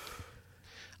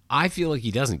 I feel like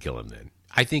he doesn't kill him then.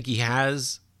 I think he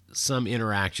has some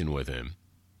interaction with him,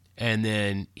 and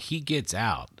then he gets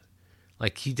out.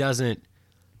 Like, he doesn't...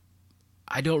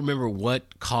 I don't remember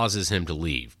what causes him to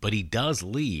leave, but he does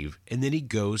leave, and then he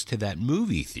goes to that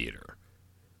movie theater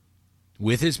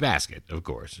with his basket, of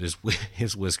course,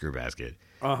 his whisker basket.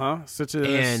 Sits in a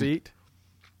And- seat,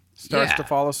 starts Yeah. to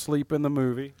fall asleep in the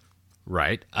movie.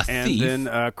 Right? A And thief.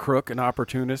 then Crook, an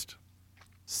opportunist,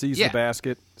 sees Yeah. the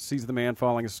basket, sees the man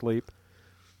falling asleep.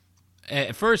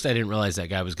 At first, I didn't realize that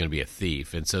guy was going to be a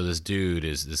thief, and so this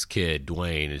kid,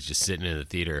 Dwayne, is just sitting in the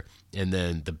theater, and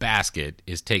then the basket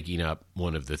is taking up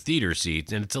one of the theater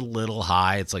seats, and it's a little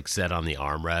high. It's like set on the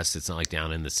armrest. It's not like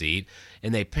down in the seat.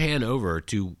 And they pan over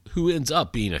to who ends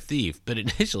up being a thief, but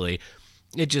initially,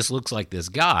 it just looks like this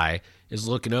guy is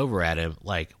looking over at him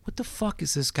like, what the fuck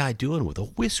is this guy doing with a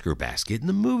whisker basket in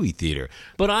the movie theater?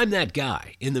 But I'm that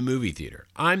guy in the movie theater.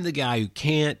 I'm the guy who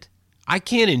I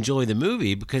can't enjoy the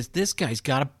movie because this guy's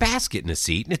got a basket in a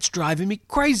seat and it's driving me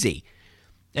crazy.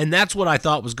 And that's what I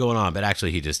thought was going on, but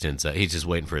actually he's just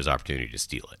waiting for his opportunity to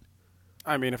steal it.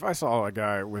 I mean, if I saw a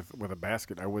guy with a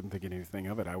basket, I wouldn't think anything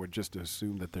of it. I would just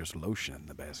assume that there's lotion in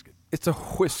the basket. It's a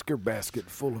whisker basket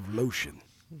full of lotion.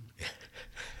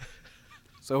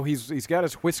 So he's got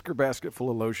his whisker basket full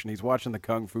of lotion. He's watching the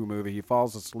Kung Fu movie. He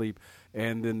falls asleep,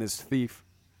 and then this thief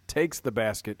takes the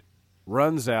basket,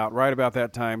 runs out. Right about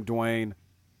that time, Dwayne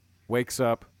wakes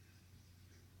up,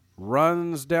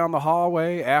 runs down the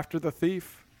hallway after the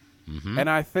thief, and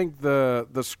I think the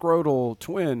scrotal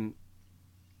twin,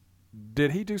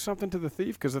 did he do something to the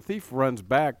thief? Because the thief runs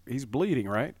back. He's bleeding,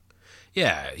 right?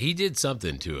 Yeah, he did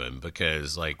something to him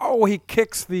because like Oh, he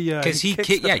kicks the he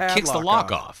kicks the padlock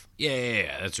lock off.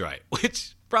 Yeah, that's right.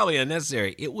 Which probably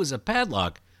unnecessary. It was a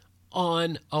padlock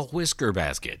on a whisker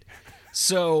basket.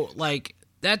 So like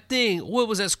that thing, what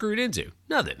was that screwed into?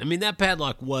 Nothing. I mean, that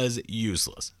padlock was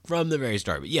useless from the very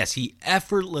start. But yes, he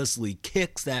effortlessly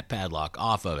kicks that padlock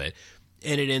off of it,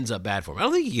 and it ends up bad for him. I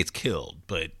don't think he gets killed,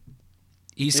 but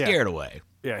he's Yeah. scared away.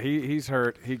 Yeah, he's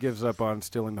hurt. He gives up on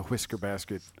stealing the whisker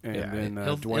basket, and then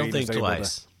he'll Dwayne think is able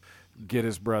twice. to get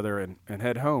his brother and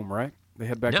head home, right? They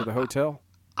head back No, to the hotel.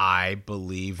 I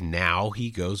believe now he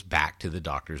goes back to the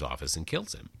doctor's office and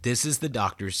kills him. This is the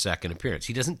doctor's second appearance.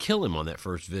 He doesn't kill him on that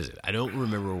first visit. I don't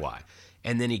remember why.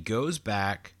 And then he goes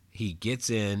back. He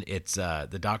gets in. It's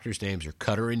the doctor's names are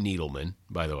Cutter and Needleman,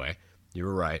 by the way. You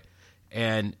were right.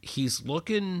 And he's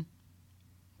looking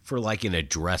for like an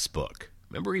address book.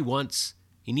 Remember, he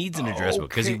needs an address book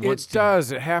because he Okay, wants it to.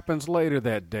 does. It happens later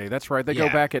that day. That's right. They go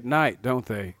Yeah. back at night, don't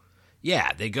they?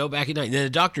 Yeah, they go back at night. And then the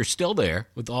doctor's still there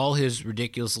with all his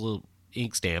ridiculous little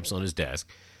ink stamps on his desk.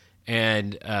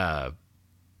 And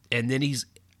then he's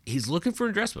looking for an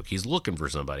address book. He's looking for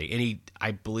somebody. And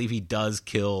I believe he does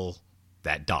kill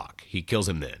that doc. He kills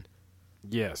him then.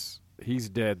 Yes, he's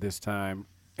dead this time.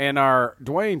 And our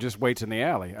Dwayne just waits in the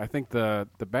alley. I think the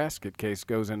basket case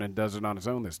goes in and does it on his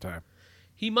own this time.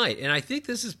 He might. And I think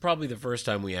this is probably the first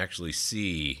time we actually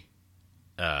see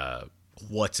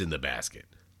what's in the basket.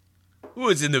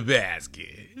 What's in the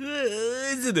basket?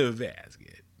 What's in the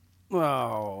basket?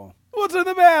 Oh, what's in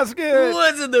the basket?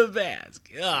 What's in the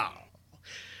basket? Oh.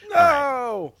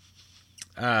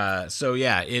 No. So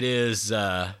yeah, it is.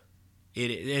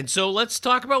 And so let's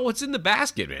talk about what's in the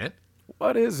basket, man.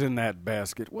 What is in that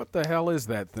basket? What the hell is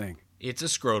that thing? It's a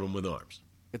scrotum with arms.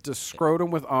 It's a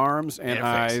scrotum with arms and And a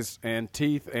face. eyes and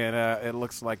teeth, and it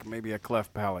looks like maybe a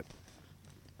cleft palate.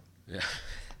 Yeah.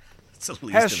 It's the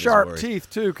least Has of his sharp worries. teeth,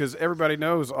 too, because everybody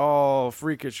knows all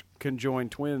freakish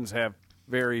conjoined twins have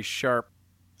very sharp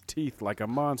teeth like a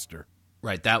monster.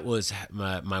 Right, that was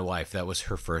my wife. That was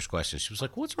her first question. She was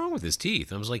like, "What's wrong with his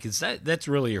teeth?" I was like, that's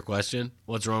really your question?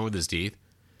 What's wrong with his teeth?"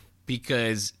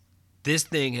 Because this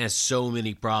thing has so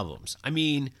many problems. I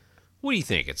mean, what do you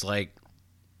think? It's like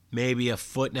maybe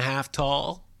 1.5 feet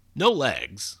tall, no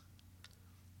legs,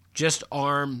 just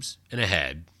arms and a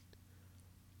head,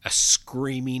 a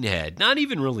screaming head. Not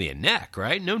even really a neck,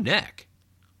 right? No neck.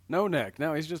 No neck.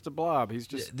 No, he's just a blob. He's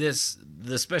just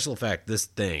The special effect, this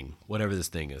thing, whatever this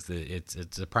thing is,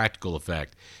 it's a practical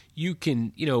effect. You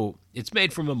can, it's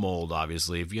made from a mold,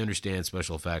 obviously. If you understand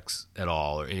special effects at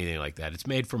all or anything like that, it's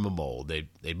made from a mold.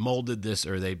 They molded this,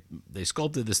 or they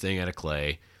sculpted this thing out of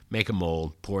clay, make a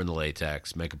mold, pour in the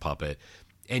latex, make a puppet,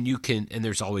 and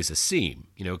there's always a seam,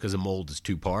 because a mold is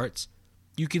 2 parts.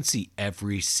 You can see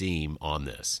every seam on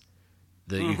this.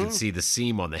 You can see the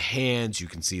seam on the hands. You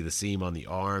can see the seam on the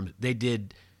arms. They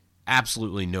did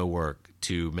absolutely no work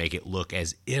to make it look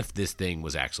as if this thing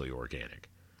was actually organic.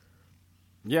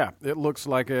 Yeah, it looks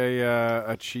like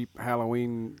a cheap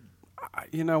Halloween.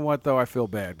 You know what, though? I feel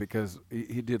bad because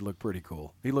he did look pretty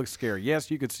cool. He looked scary.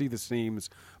 Yes, you could see the seams,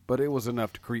 but it was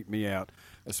enough to creep me out,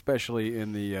 especially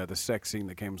in the sex scene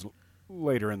that comes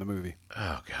later in the movie.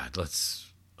 Oh God,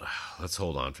 let's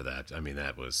hold on for that. I mean,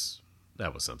 that was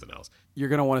something else. You're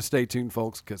going to want to stay tuned,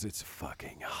 folks, because it's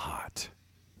fucking hot.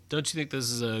 Don't you think this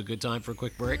is a good time for a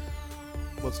quick break?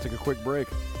 Let's take a quick break.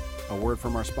 A word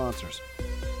from our sponsors.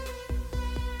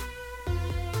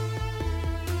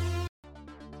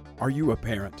 Are you a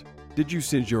parent? Did you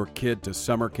send your kid to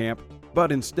summer camp,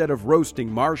 but instead of roasting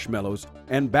marshmallows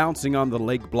and bouncing on the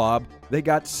lake blob, they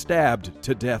got stabbed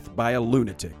to death by a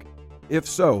lunatic? If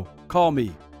so, call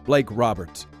me, Blake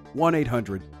Roberts,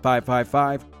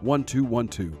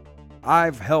 1-800-555-1212.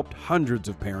 I've helped hundreds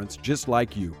of parents just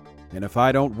like you, and if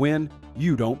I don't win,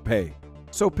 you don't pay.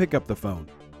 So pick up the phone.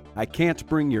 I can't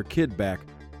bring your kid back,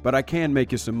 but I can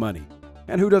make you some money.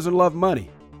 And who doesn't love money?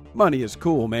 Money is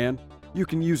cool, man. You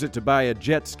can use it to buy a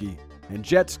jet ski, and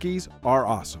jet skis are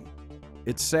awesome.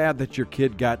 It's sad that your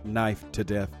kid got knifed to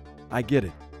death. I get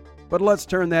it. But let's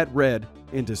turn that red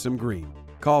into some green.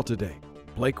 Call today.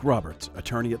 Blake Roberts,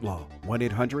 attorney at law,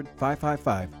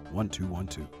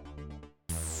 1-800-555-1212.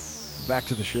 Back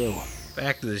to the show.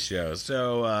 Back to the show.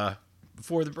 So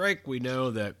before the break, we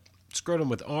know that scrotum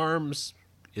with arms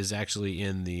is actually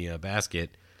in the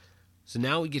basket. So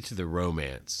now we get to the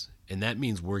romance, and that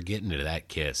means we're getting to that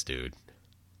kiss, dude.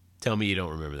 Tell me you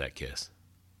don't remember that kiss.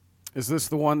 Is this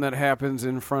the one that happens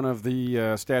in front of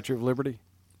the Statue of Liberty?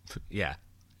 Yeah,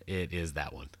 it is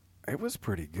that one. It was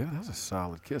pretty good. That was a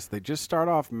solid kiss. They just start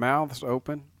off mouths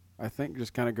open, I think,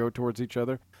 just kind of go towards each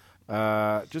other.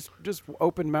 Just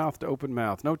open mouth to open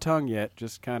mouth. No tongue yet.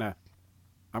 Just kind of,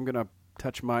 I'm going to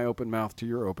touch my open mouth to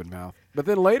your open mouth. But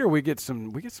then later we get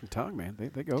some tongue, man. They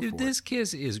go Dude, for this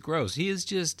kiss is gross. He is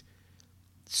just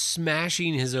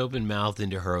smashing his open mouth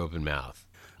into her open mouth.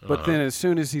 it. But then as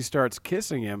soon as he starts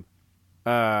kissing him,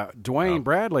 Dwayne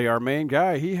Bradley, our main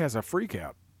guy, he has a freak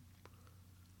out.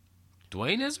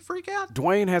 Dwayne has a freak out?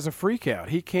 Dwayne has a freak out.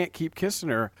 He can't keep kissing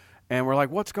her. And we're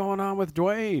like, what's going on with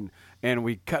Dwayne? And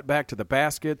we cut back to the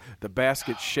basket. The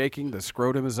basket's shaking. The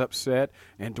scrotum is upset.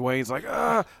 And Dwayne's like,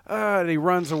 and he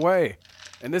runs away.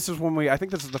 And this is when I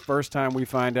think this is the first time we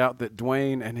find out that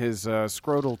Dwayne and his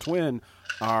scrotal twin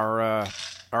are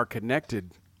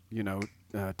connected,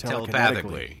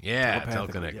 Telepathically. Yeah,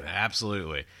 Telepathically, telekinetic.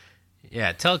 Absolutely.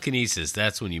 Yeah, telekinesis,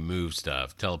 that's when you move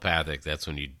stuff. Telepathic, that's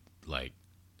when you,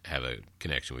 have a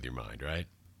connection with your mind, right?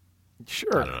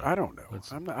 Sure. I don't know.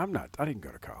 I'm not. I didn't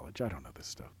go to college. I don't know this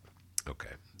stuff.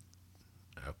 Okay.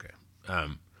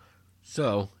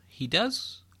 So he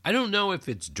does. I don't know if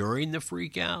it's during the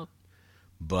freak out,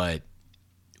 but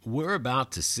we're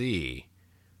about to see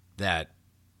that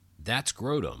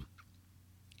scrotum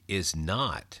is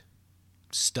not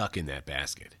stuck in that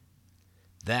basket.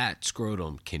 That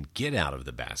scrotum can get out of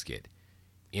the basket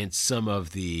in some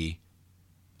of the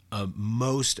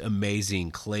most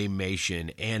amazing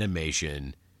claymation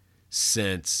animation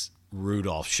since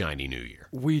Rudolph's Shiny New Year.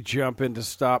 We jump into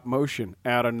stop motion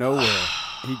out of nowhere.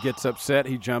 He gets upset,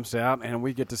 he jumps out, and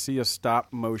we get to see a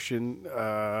stop motion,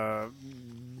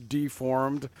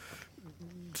 deformed,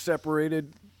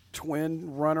 separated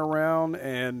twin run around,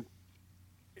 and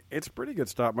it's pretty good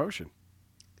stop motion.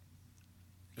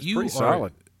 It's pretty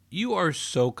solid. You are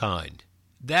so kind.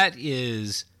 That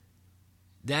is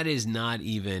That is not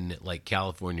even like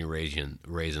California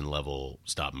raisin level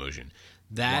stop motion.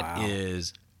 That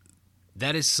is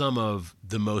some of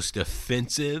the most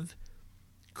offensive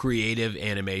creative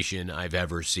animation I've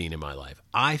ever seen in my life.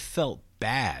 I felt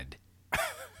bad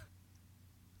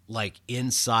like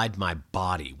inside my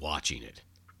body watching it.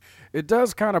 It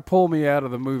does kind of pull me out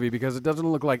of the movie because it doesn't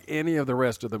look like any of the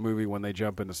rest of the movie when they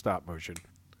jump into stop motion.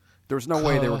 There's no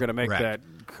way they were going to make that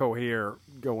cohere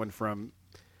going from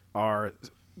our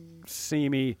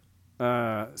seamy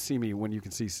when you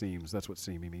can see seams. That's what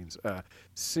seamy means.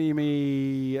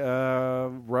 Seamy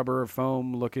rubber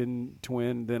foam looking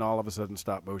twin, then all of a sudden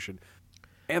stop motion.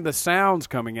 And the sounds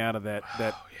coming out of that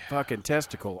fucking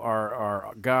testicle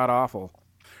are god awful.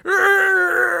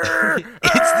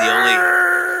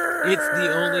 It's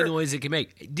the only noise it can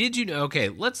make. Did you know? Okay,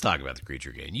 let's talk about the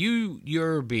creature again.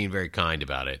 You're being very kind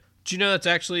about it. Did you know that's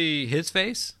actually his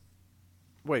face?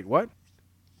 Wait, what?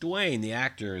 Dwayne, the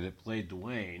actor that played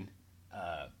Dwayne,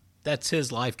 that's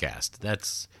his live cast.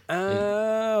 That's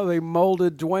they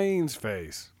molded Dwayne's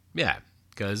face. Yeah,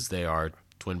 because they are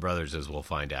twin brothers, as we'll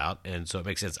find out, and so it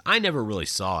makes sense. I never really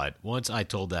saw it. Once I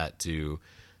told that to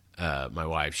my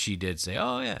wife, she did say,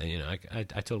 "Oh yeah, I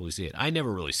totally see it." I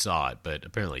never really saw it, but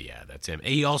apparently, yeah, that's him.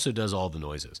 And he also does all the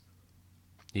noises.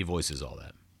 He voices all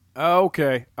that.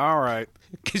 Okay, all right.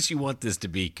 Because you want this to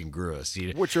be congruous,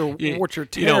 which are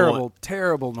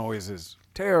terrible noises.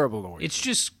 Terrible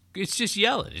noises. It's just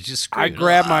yelling. It's just screaming. I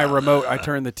grab my remote. I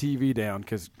turn the TV down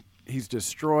because he's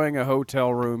destroying a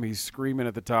hotel room. He's screaming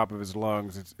at the top of his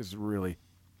lungs. It's really,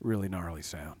 really gnarly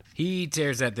sound. He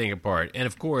tears that thing apart, and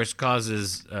of course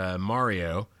causes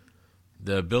Mario,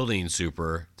 the building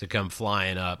super, to come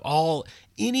flying up.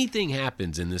 Anything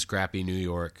happens in this crappy New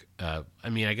York. I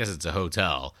guess it's a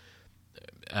hotel.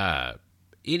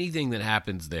 Anything that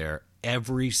happens there,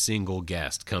 every single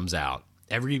guest comes out.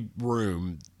 Every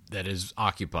room that is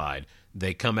occupied,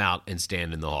 they come out and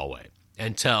stand in the hallway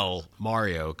until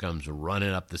Mario comes running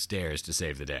up the stairs to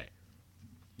save the day.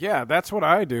 Yeah, that's what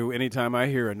I do anytime I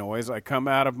hear a noise. I come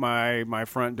out of my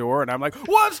front door and I'm like,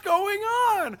 what's going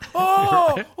on?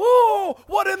 Oh,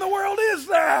 what in the world is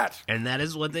that? And that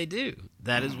is what they do.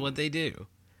 Man,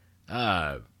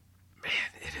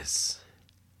 it is...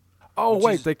 Oh,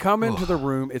 wait, they come into the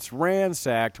room. It's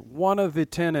ransacked. One of the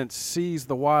tenants sees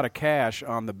the wad of cash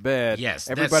on the bed. Yes,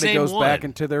 everybody goes back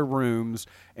into their rooms,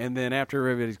 and then after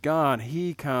everybody's gone,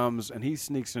 he comes and he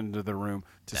sneaks into the room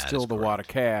to steal the wad of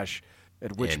cash,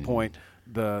 at which point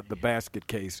the basket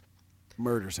case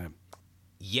murders him.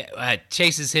 Yeah,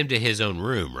 chases him to his own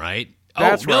room, right?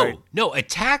 That's right. No,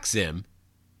 attacks him.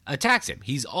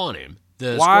 He's on him.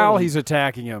 While he's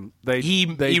attacking him, he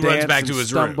dance runs back to his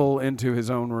stumble into his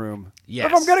own room. Yes.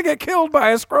 If I'm going to get killed by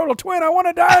a scrotal twin, I want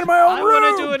to die in my own room. I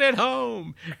want to do it at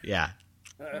home. Yeah.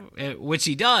 Which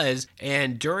he does.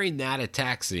 And during that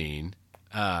attack scene,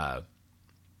 so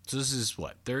this is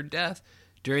what, third death?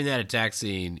 During that attack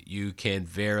scene, you can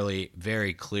very,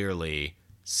 very clearly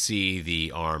see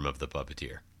the arm of the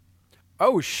puppeteer.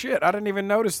 Oh, shit. I didn't even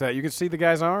notice that. You can see the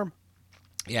guy's arm?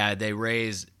 Yeah, they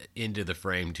raise into the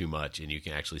frame too much, and you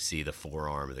can actually see the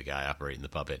forearm of the guy operating the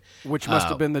puppet. Which must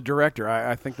have been the director.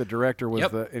 I think the director was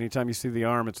anytime you see the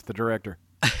arm, it's the director.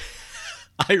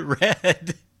 I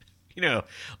read,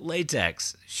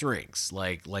 latex shrinks.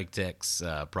 Like latex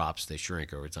props, they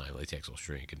shrink over time. Latex will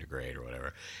shrink and degrade or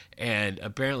whatever. And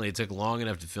apparently it took long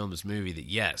enough to film this movie that,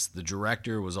 yes, the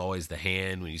director was always the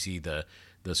hand. When you see the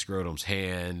scrotum's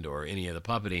hand or any of the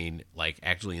puppeting, like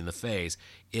actually in the face,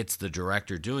 it's the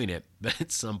director doing it. But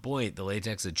at some point, the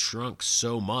latex had shrunk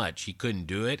so much he couldn't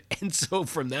do it. And so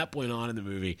from that point on in the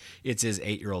movie, it's his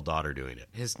 8-year-old daughter doing it.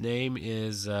 His name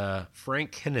is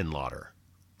Frank Henenlotter.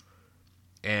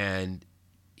 And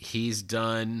he's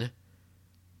done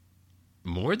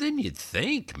more than you'd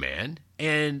think, man.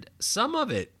 And some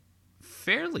of it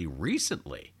fairly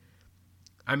recently.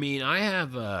 I mean, I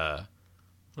have...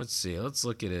 Let's see. Let's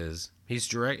look at his.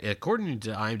 According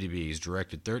to IMDb, he's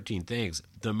directed 13 things.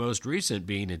 The most recent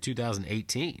being in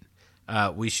 2018.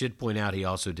 We should point out he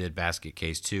also did Basket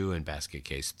Case 2 and Basket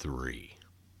Case 3,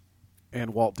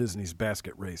 and Walt Disney's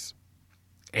Basket Race,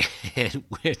 and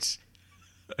which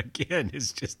again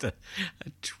is just a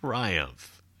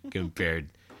triumph compared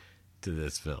to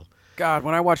this film. God,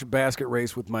 when I watched Basket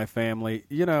Race with my family,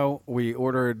 we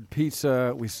ordered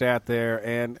pizza. We sat there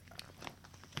and.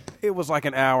 It was like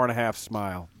an hour and a half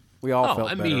smile. We all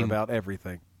felt better about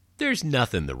everything. There's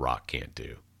nothing The Rock can't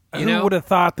do. Who would have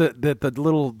thought that the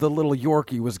little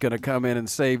Yorkie was going to come in and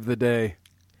save the day?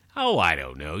 Oh, I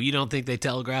don't know. You don't think they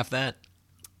telegraphed that?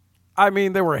 I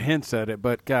mean, there were hints at it,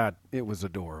 but God, it was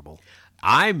adorable.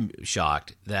 I'm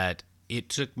shocked that it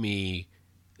took me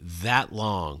that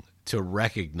long to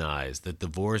recognize that the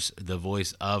voice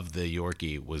of the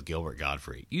Yorkie was Gilbert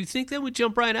Gottfried. You'd think that would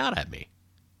jump right out at me.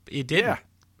 It didn't. Yeah.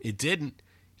 It didn't.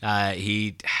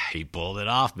 He pulled it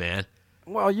off, man.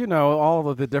 Well, all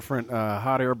of the different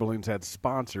hot air balloons had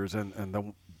sponsors,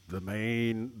 and the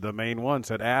main one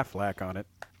said Aflac on it.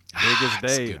 Big as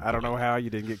day. I don't know how you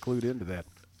didn't get clued into that.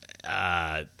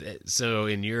 So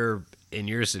in your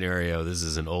scenario, this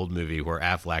is an old movie where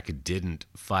Aflac didn't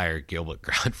fire Gilbert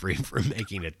Gottfried for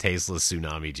making a tasteless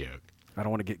tsunami joke. I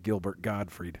don't want to get Gilbert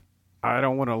Gottfried. I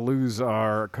don't want to lose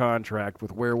our contract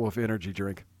with Werewolf Energy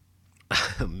Drink.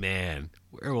 Man,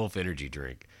 Werewolf Energy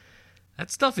Drink.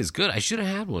 That stuff is good. I should have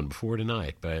had one before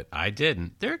tonight, but I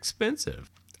didn't. They're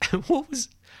expensive. What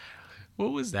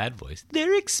was that voice?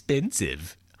 They're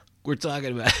expensive. We're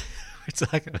talking about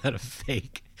a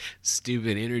fake,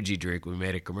 stupid energy drink we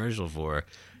made a commercial for,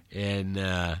 and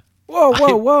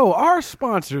whoa! Our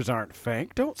sponsors aren't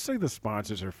fake. Don't say the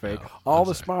sponsors are fake. All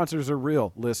the sponsors are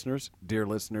real, listeners, dear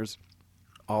listeners.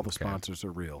 All the sponsors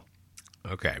are real.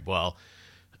 Okay, well,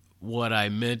 what I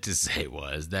meant to say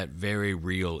was that very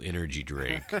real energy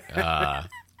drink,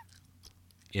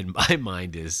 in my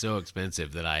mind, is so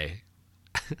expensive that I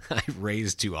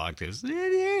raised 2 octaves.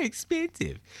 They're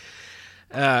expensive.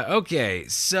 Okay,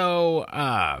 so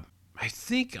I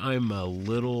think I'm a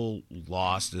little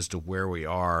lost as to where we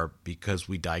are because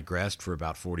we digressed for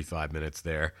about 45 minutes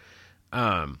there.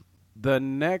 The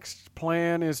next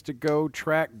plan is to go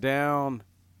track down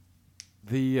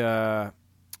the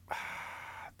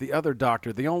other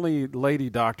doctor, the only lady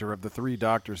doctor of the 3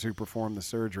 doctors who performed the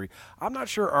surgery. I'm not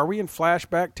sure. Are we in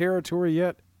flashback territory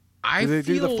yet? Do they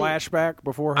do the flashback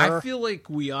before her? I feel like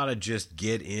we ought to just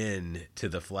get in to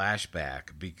the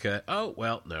flashback because... Oh,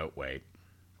 well, no, wait.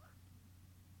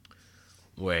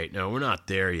 Wait, no, we're not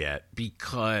there yet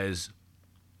because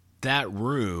that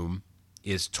room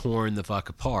is torn the fuck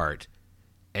apart,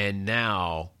 and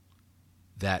now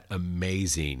that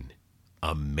amazing,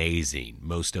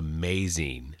 most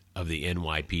amazing of the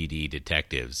NYPD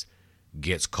detectives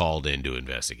gets called in to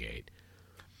investigate.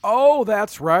 Oh,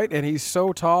 that's right. And he's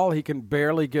so tall he can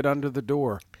barely get under the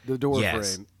door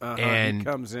Yes. frame. And he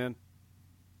comes in.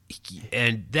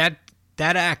 And that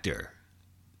actor,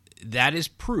 that is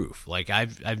proof. Like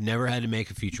I've never had to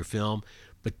make a feature film,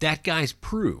 but that guy's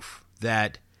proof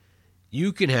that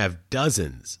you can have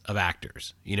dozens of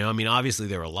actors. I mean, obviously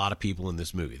there were a lot of people in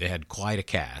this movie. They had quite a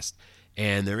cast.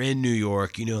 And they're in New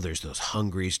York. There's those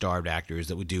hungry, starved actors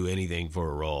that would do anything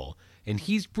for a role. And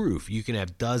he's proof you can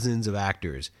have dozens of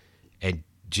actors and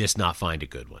just not find a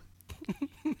good one.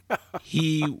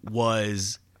 He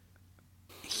was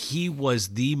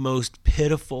the most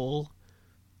pitiful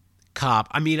cop.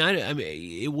 I mean,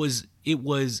 it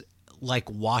was like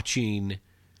watching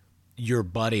your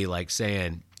buddy, like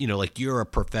saying, like you're a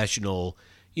professional,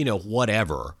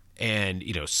 whatever. And,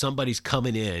 somebody's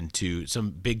coming in to some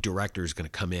big director is going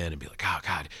to come in and be like, oh,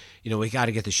 God, we got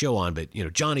to get the show on. But,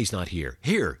 Johnny's not here.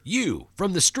 Here, you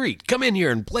from the street, come in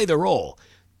here and play the role.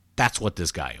 That's what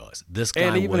this guy was.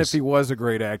 And even if he was a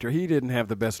great actor, he didn't have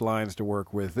the best lines to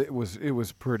work with. It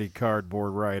was pretty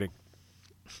cardboard writing.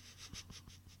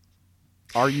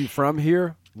 Are you from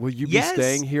here? Will you be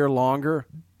staying here longer?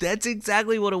 That's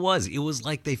exactly what it was. It was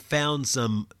like they found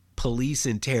some police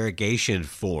interrogation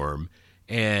form.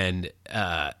 And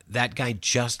that guy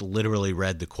just literally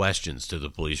read the questions to the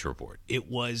police report. It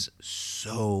was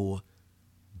so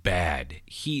bad.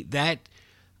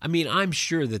 I'm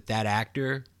sure that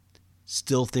actor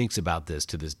still thinks about this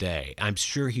to this day. I'm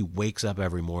sure he wakes up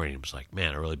every morning and was like,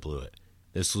 man, I really blew it.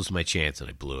 This was my chance and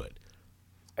I blew it.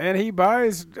 And he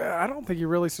buys, I don't think he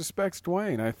really suspects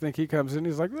Dwayne. I think he comes in,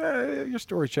 he's like, your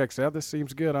story checks out. This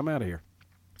seems good. I'm out of here.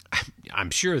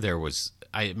 I'm sure there was...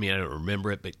 I don't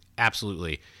remember it, but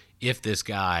absolutely, if this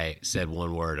guy said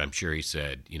one word, I'm sure he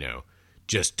said,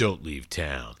 just don't leave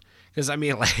town. Because,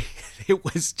 it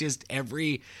was just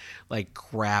every,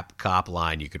 crap cop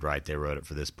line you could write. They wrote it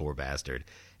for this poor bastard.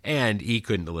 And he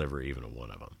couldn't deliver even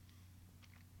one of them.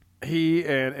 He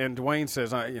and Dwayne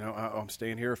says, I'm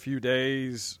staying here a few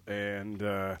days,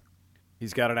 and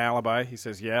he's got an alibi. He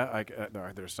says,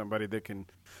 there's somebody that can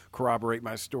corroborate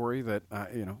my story that,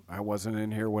 I wasn't in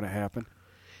here when it happened.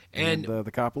 And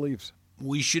the cop leaves.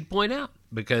 We should point out,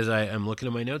 because I'm looking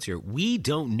at my notes here, we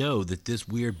don't know that this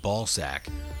weird ball sack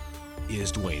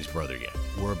is Dwayne's brother yet.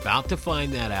 We're about to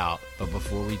find that out, but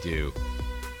before we do,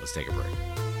 let's take a break.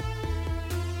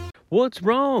 What's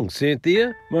wrong,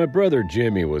 Cynthia? My brother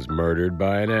Jimmy was murdered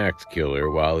by an axe killer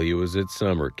while he was at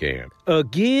summer camp.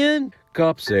 Again?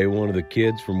 Cops say one of the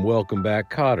kids from Welcome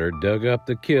Back Kotter dug up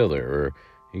the killer, or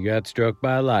He got struck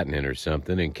by lightning or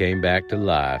something and came back to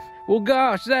life. Well,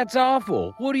 gosh, that's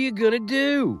awful. What are you gonna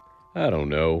do? I don't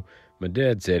know. My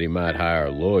dad said he might hire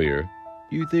a lawyer.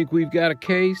 You think we've got a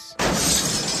case?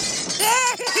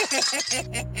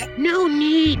 No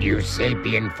need, you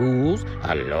sapient fools.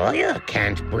 A lawyer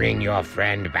can't bring your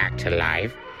friend back to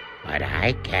life. But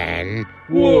I can.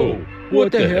 Whoa!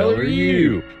 What the hell are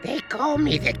you? They call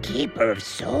me the Keeper of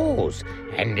Souls.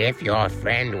 And if your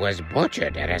friend was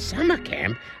butchered at a summer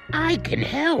camp, I can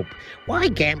help. Why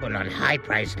gamble on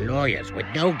high-priced lawyers with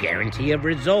no guarantee of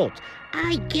results?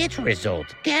 I get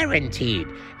results, guaranteed.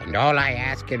 And all I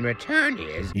ask in return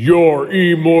is... Your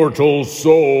immortal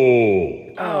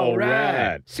soul! All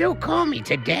right. So call me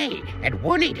today at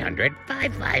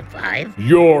 1-800-555...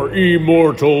 Your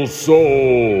immortal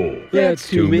soul! That's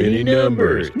too many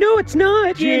numbers. No, it's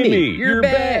not. Jimmy, you're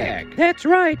back. That's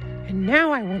right. And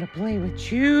now I want to play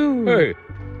with you.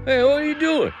 Hey, what are you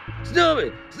doing? Stop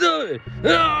it! Stop it!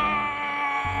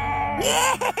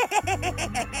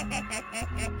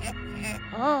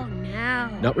 Oh, no.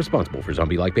 Not responsible for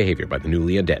zombie-like behavior by the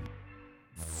newly undead.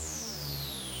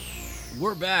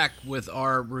 We're back with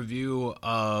our review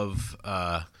of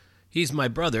He's My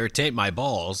Brother, Tain't My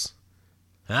Balls.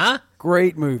 Huh?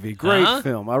 Great movie, great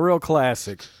film, a real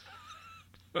classic.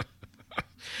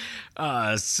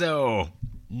 So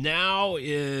now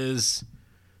is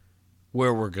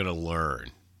where we're going to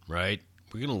learn, right?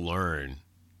 We're going to learn.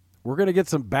 We're going to get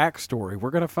some backstory.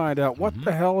 We're going to find out what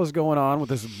the hell is going on with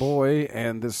this boy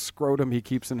and this scrotum he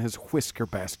keeps in his whisker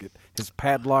basket, his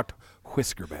padlocked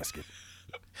whisker basket.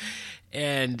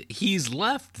 And he's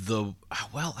left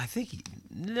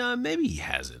maybe he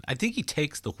hasn't. I think he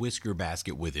takes the whisker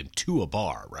basket with him to a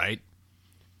bar, right?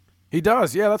 He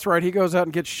does. Yeah, that's right. He goes out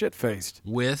and gets shit-faced.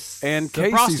 And the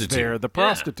Casey's prostitute. There, the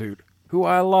prostitute, who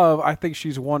I love. I think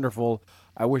she's wonderful.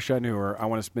 I wish I knew her. I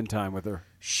want to spend time with her.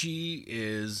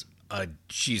 She's a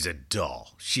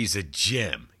doll. She's a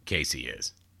gem, Casey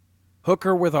is.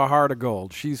 Hooker with a heart of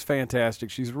gold. She's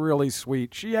fantastic. She's really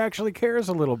sweet. She actually cares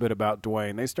a little bit about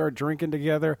Dwayne. They start drinking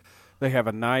together. They have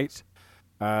a night,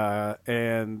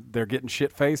 and they're getting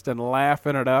shit-faced and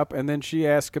laughing it up. And then she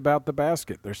asks about the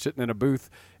basket. They're sitting in a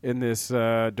booth in this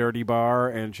dirty bar,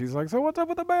 and she's like, "So what's up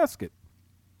with the basket?"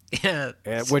 Yeah.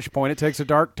 At which point it takes a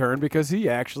dark turn because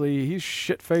he's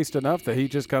shit-faced enough that he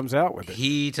just comes out with it.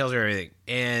 He tells her everything.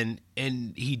 And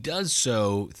he does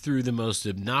so through the most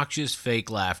obnoxious fake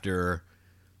laughter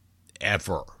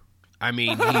ever. I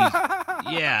mean,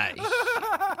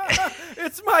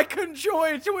 It's my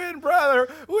conjoined twin brother.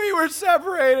 We were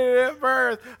separated at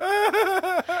birth.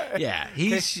 Yeah,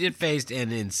 he's shit-faced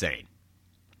and insane.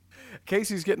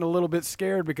 Casey's getting a little bit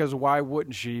scared because why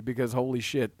wouldn't she? Because holy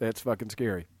shit, that's fucking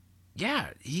scary. Yeah,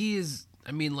 he is.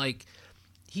 I mean,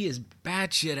 he is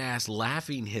batshit ass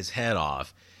laughing his head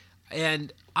off.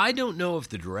 And I don't know if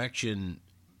the direction,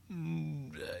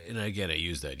 and again, I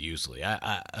use that loosely.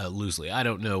 I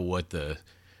don't know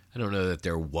that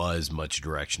there was much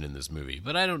direction in this movie,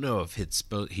 but I don't know if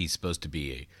he's supposed to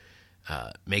be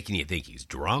making you think he's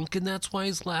drunk and that's why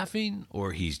he's laughing,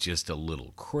 or he's just a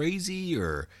little crazy,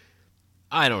 or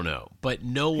I don't know. But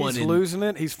he's losing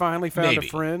it. He's finally found Maybe. a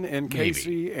friend in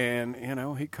Casey, and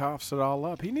he coughs it all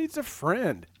up. He needs a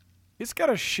friend. He's got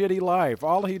a shitty life.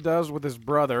 All he does with his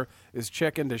brother is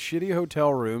check into shitty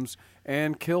hotel rooms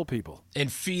and kill people.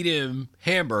 And feed him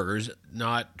hamburgers,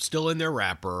 not still in their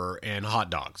wrapper, and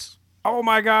hot dogs. Oh,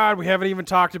 my God, we haven't even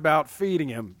talked about feeding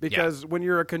him. Because when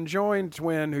you're a conjoined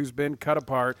twin who's been cut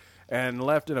apart and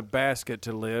left in a basket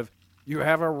to live, you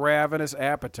have a ravenous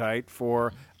appetite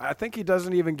for, I think he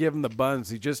doesn't even give him the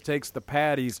buns. He just takes the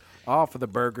patties off of the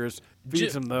burgers,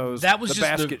 feeds him those. That was the just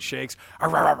basket shakes.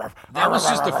 That was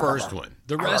just the first one.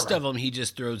 The rest of them he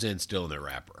just throws in still in their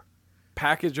wrapper.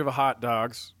 Package of hot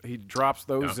dogs. He drops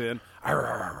those in.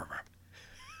 And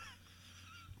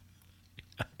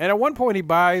at one point he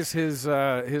buys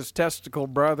his testicle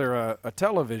brother a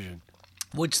television.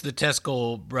 Which the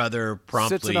testicle brother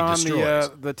promptly sits on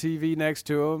destroys. the TV next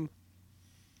to him,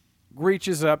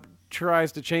 reaches up,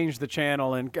 tries to change the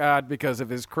channel, and God, because of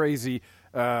his crazy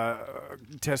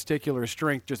testicular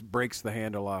strength, just breaks the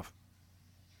handle off.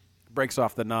 Breaks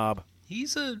off the knob.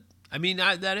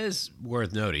 That is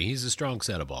worth noting. He's a strong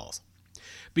set of balls.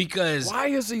 Because why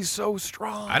is he so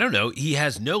strong? I don't know. He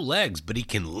has no legs, but he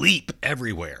can leap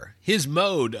everywhere. His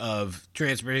mode of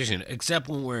transportation, except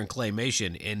when we're in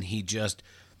claymation, and he just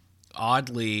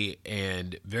oddly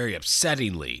and very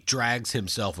upsettingly drags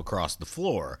himself across the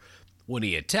floor. When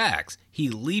he attacks, he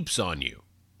leaps on you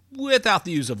without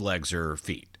the use of legs or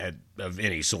feet of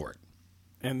any sort.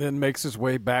 And then makes his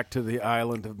way back to the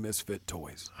island of misfit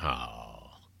toys.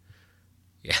 Oh.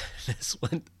 Yeah. this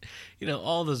one,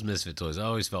 all those Misfit toys, I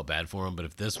always felt bad for them. But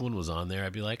if this one was on there,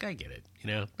 I'd be like, I get it.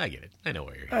 I get it. I know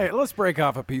where you're at. Hey, let's break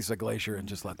off a piece of Glacier and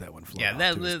just let that one float. Yeah,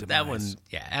 off to his that one. demise.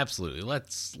 Yeah, absolutely.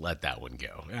 Let's let that one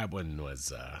go. That one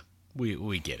was.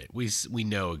 We get it. We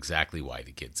know exactly why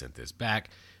the kid sent this back,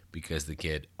 because the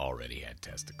kid already had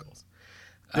testicles.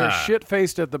 They're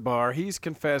shit-faced at the bar. He's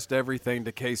confessed everything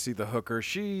to Casey the hooker.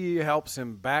 She helps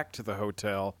him back to the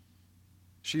hotel.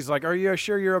 She's like, are you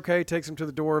sure you're okay? Takes him to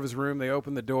the door of his room. They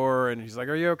open the door, and he's like,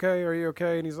 are you okay? Are you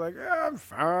okay? And he's like, yeah, I'm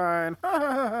fine.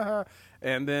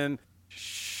 And then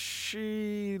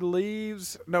she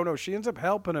leaves. No, she ends up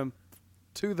helping him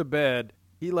to the bed.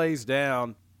 He lays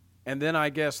down, and then I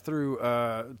guess through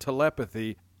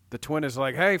telepathy, the twin is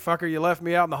like, hey, fucker, you left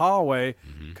me out in the hallway,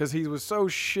 because he was so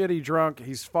shitty drunk,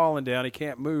 he's fallen down, he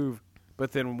can't move.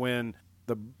 But then when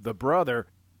the brother,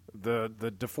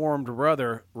 the deformed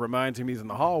brother, reminds him he's in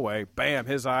the hallway, bam,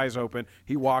 his eyes open,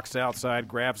 he walks outside,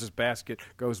 grabs his basket,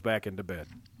 goes back into bed.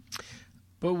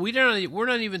 But we're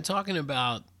not even talking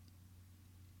about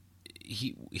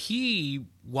he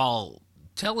while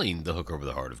telling the hooker with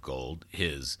the heart of gold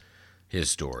his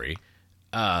story,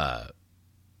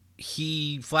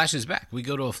 he flashes back. We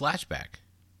go to a flashback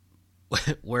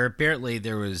where apparently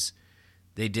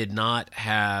they did not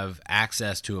have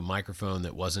access to a microphone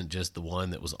that wasn't just the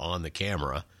one that was on the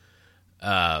camera,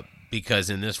 because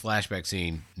in this flashback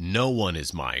scene, no one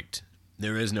is mic'd.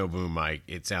 There is no boom mic.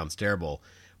 It sounds terrible.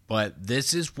 But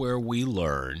this is where we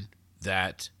learn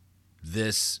that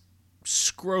this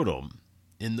scrotum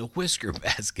in the whisker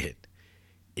basket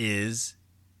is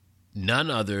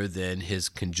none other than his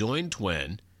conjoined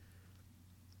twin,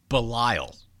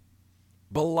 Belial.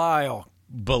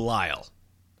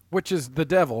 Which is the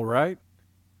devil, right?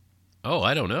 Oh,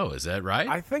 I don't know. Is that right?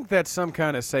 I think that's some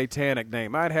kind of satanic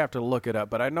name. I'd have to look it up,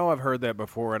 but I know I've heard that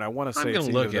before, and I want to say it's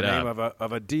either the name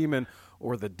of a demon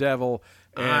or the devil.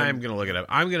 And I'm going to look it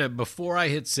up. Before I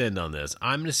hit send on this,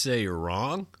 I'm going to say you're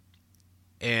wrong,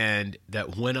 and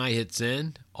that when I hit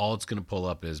send, all it's going to pull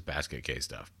up is basket case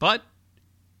stuff. But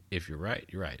if you're right,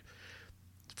 you're right.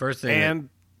 First thing. And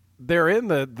they're in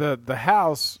the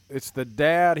house. It's the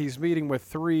dad. He's meeting with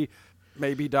 3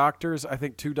 maybe doctors. I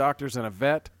think 2 doctors and a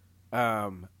vet.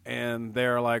 And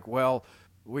they're like, well,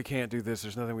 we can't do this.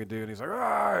 There's nothing we can do. And he's like,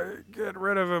 get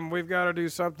rid of him. We've got to do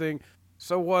something.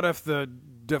 So what if the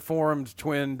deformed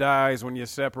twin dies when you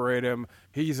separate him?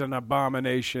 He's an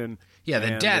abomination. Yeah,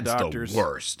 the dad's the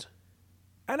worst.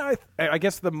 And I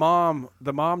guess the mom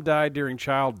died during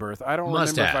childbirth. I don't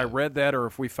remember if I read that or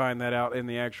if we find that out in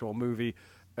the actual movie.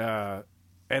 And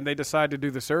they decide to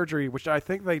do the surgery, which I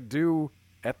think they do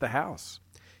at the house.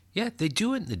 Yeah, they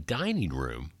do it in the dining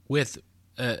room with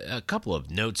a couple of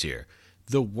notes here.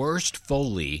 The worst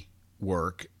Foley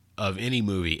work of any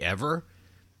movie ever.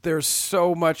 There's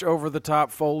so much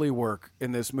over-the-top Foley work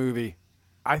in this movie.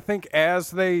 I think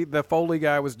as the Foley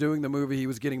guy was doing the movie, he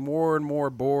was getting more and more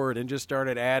bored and just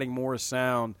started adding more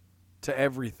sound to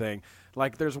everything.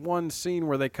 Like there's one scene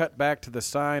where they cut back to the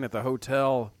sign at the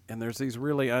hotel, and there's these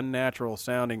really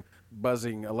unnatural-sounding,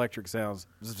 buzzing electric sounds.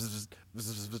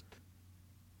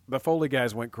 The Foley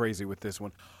guys went crazy with this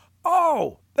one.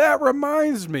 Oh, that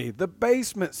reminds me. The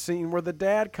basement scene where the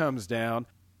dad comes down.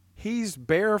 He's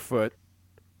barefoot.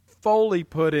 Foley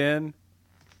put in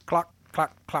clock,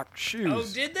 clock, clock shoes. Oh,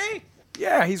 did they?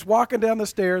 Yeah, he's walking down the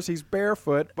stairs. He's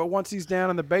barefoot. But once he's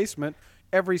down in the basement,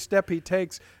 every step he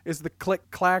takes is the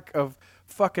click-clack of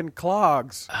fucking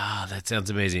clogs. Ah, that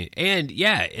sounds amazing. And,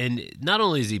 yeah, and not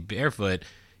only is he barefoot,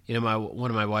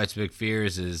 one of my wife's big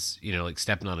fears is, like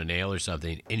stepping on a nail or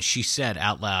something. And she said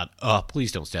out loud, oh,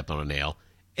 please don't step on a nail.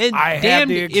 And I had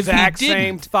the exact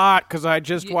same thought because I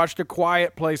just watched A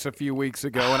Quiet Place a few weeks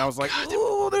ago, and I was like,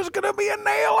 ooh, there's going to be a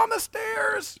nail on the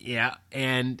stairs. Yeah,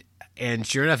 and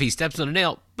sure enough, he steps on a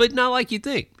nail, but not like you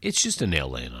think. It's just a nail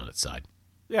laying on its side.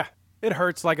 Yeah, it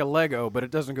hurts like a Lego, but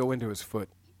it doesn't go into his foot.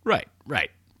 Right.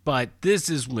 But this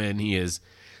is when he is...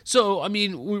 So, I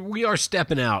mean, we are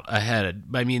stepping out ahead.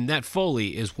 I mean, that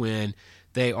Foley is when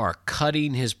they are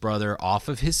cutting his brother off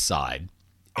of his side.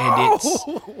 And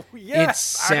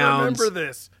yes, I remember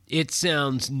this. It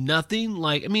sounds nothing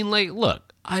like... I mean,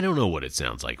 look, I don't know what it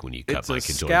sounds like when you cut my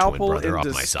conjoined twin brother off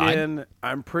my side.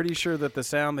 I'm pretty sure that the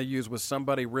sound they used was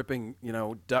somebody ripping,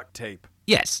 duct tape.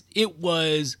 Yes, it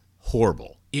was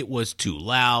horrible. It was too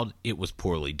loud. It was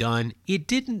poorly done. It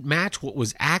didn't match what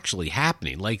was actually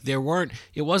happening.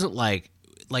 It wasn't like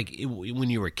when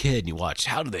you were a kid and you watched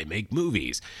How Do They Make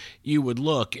Movies, you would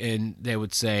look and they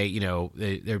would say,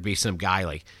 there'd be some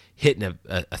guy hitting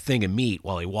a thing of meat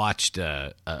while he watched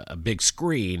a big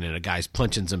screen and a guy's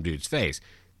punching some dude's face.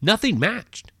 Nothing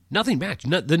matched. Nothing matched.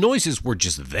 The noises were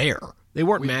just there. They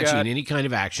weren't matching any kind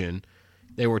of action.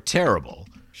 They were terrible.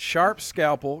 Sharp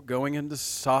scalpel going into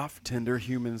soft, tender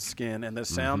human skin, and the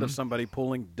sound of somebody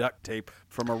pulling duct tape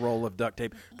from a roll of duct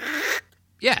tape.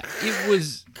 Yeah,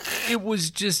 it was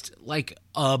just like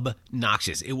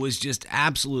obnoxious. It was just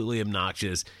absolutely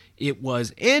obnoxious. It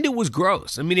was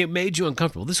gross. I mean, it made you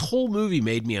uncomfortable. This whole movie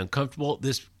made me uncomfortable.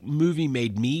 This movie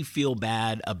made me feel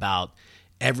bad about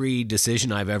every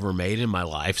decision I've ever made in my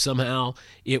life somehow.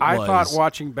 I thought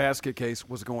watching Basket Case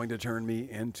was going to turn me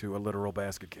into a literal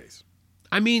basket case.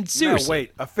 I mean, seriously. No,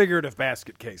 wait, a figurative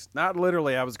basket case. Not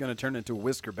literally I was going to turn into a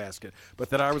whisker basket, but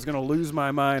that I was going to lose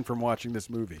my mind from watching this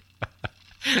movie.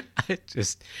 I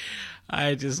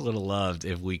just would have loved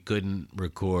if we couldn't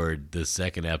record the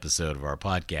second episode of our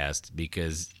podcast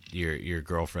because your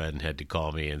girlfriend had to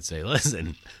call me and say,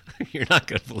 listen, you're not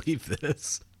going to believe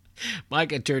this.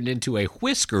 Micah turned into a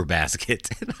whisker basket.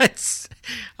 And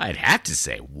I'd have to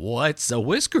say, what's a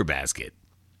whisker basket?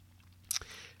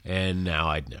 And now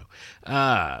I'd know.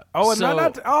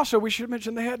 Also, we should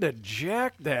mention they had to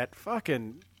jack that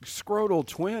fucking scrotal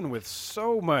twin with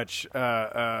so much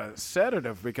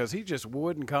sedative because he just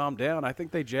wouldn't calm down. I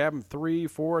think they jabbed him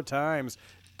 3-4 times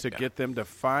to get them to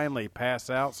finally pass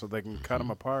out so they can cut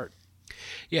him apart.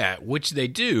 Yeah, which they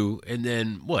do, and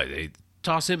then what? They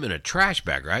toss him in a trash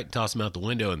bag, right? Toss him out the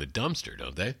window in the dumpster,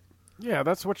 don't they? Yeah,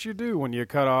 that's what you do when you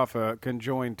cut off a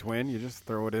conjoined twin. You just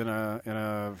throw it in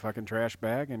a fucking trash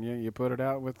bag and you put it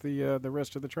out with the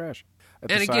rest of the trash at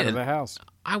the side of the house.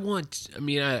 I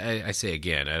say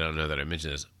again, I don't know that I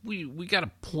mentioned this. We got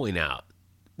to point out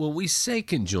when we say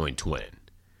conjoined twin,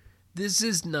 this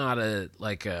is not a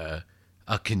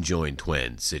conjoined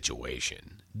twin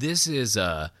situation. This is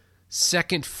a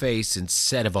second face and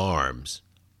set of arms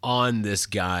on this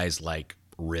guy's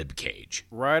rib cage.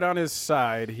 Right on his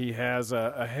side, he has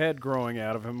a head growing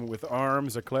out of him with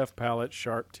arms, a cleft palate,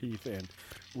 sharp teeth, and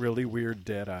really weird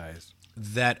dead eyes.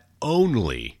 That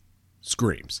only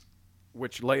screams.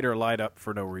 Which later light up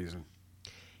for no reason.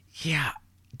 Yeah.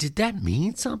 Did that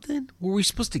mean something? Were we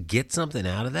supposed to get something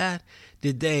out of that?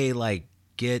 Did they,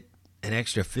 get an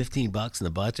extra $15 in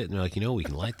the budget? And they're like, we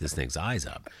can light this thing's eyes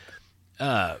up.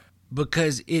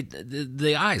 Because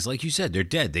the eyes, like you said, they're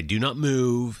dead. They do not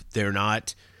move. They're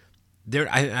not.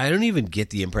 I don't even get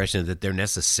the impression that they're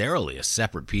necessarily a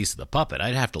separate piece of the puppet.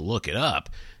 I'd have to look it up.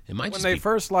 It might when they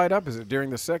first light up, is it during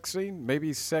the sex scene?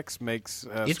 Maybe sex makes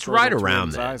it's right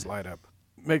around there. Eyes light up.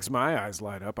 Makes my eyes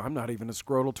light up. I'm not even a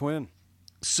scrotal twin.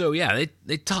 So yeah,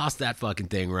 they toss that fucking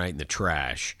thing right in the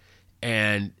trash,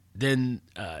 and then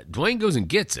Dwayne goes and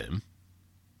gets him,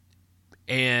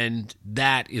 and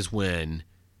that is when.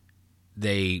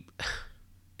 And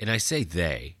I say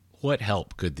they, what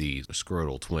help could the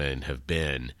scrotal twin have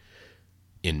been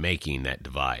in making that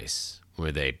device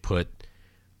where they put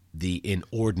the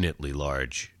inordinately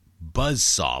large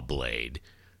buzzsaw blade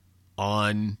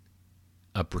on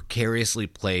a precariously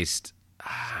placed,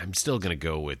 I'm still going to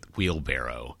go with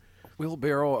wheelbarrow.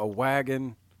 A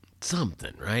wagon.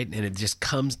 Something, right? And it just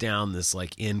comes down this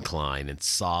incline and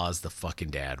saws the fucking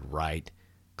dad right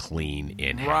clean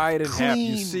in half. Right in half.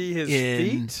 You see his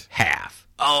feet? Half.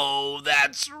 Oh,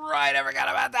 that's right. I forgot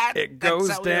about that. It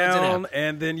goes down,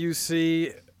 and then you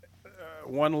see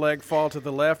one leg fall to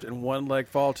the left and one leg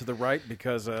fall to the right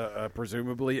because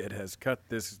presumably it has cut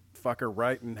this fucker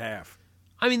right in half.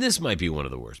 I mean, this might be one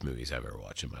of the worst movies I've ever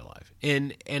watched in my life.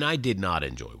 And I did not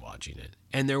enjoy watching it.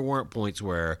 And there weren't points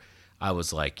where I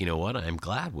was like, you know what? I'm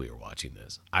glad we were watching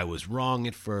this. I was wrong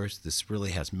at first. This really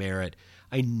has merit.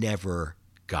 I never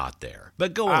got there.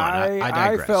 But go on. I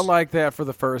digress. I felt like that for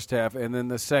the first half, and then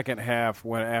the second half,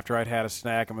 after I'd had a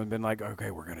snack and been like,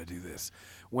 okay, we're going to do this,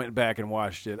 went back and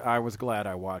watched it. I was glad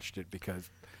I watched it because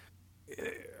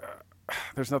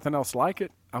there's nothing else like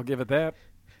it. I'll give it that.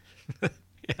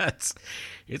 Yeah,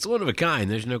 it's one of a kind.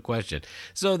 There's no question.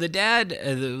 So the dad,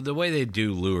 the way they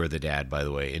do lure the dad, by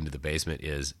the way, into the basement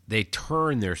is they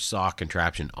turn their saw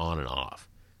contraption on and off.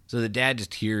 So the dad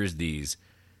just hears these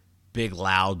big,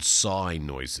 loud sawing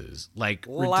noises,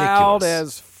 ridiculous. Loud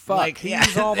as fuck.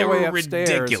 He's all the way upstairs.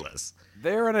 Ridiculous.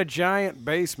 They're in a giant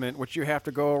basement, which you have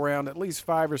to go around at least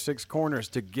 5 or 6 corners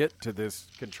to get to this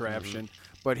contraption.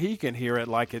 Mm-hmm. But he can hear it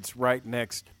like it's right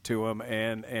next to him,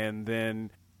 and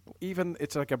then even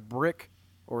it's like a brick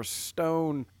or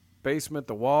stone basement.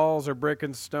 The walls are brick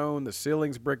and stone, the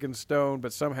ceiling's brick and stone,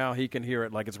 but somehow he can hear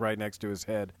it like it's right next to his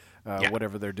head,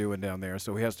 whatever they're doing down there.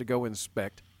 So he has to go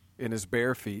inspect in his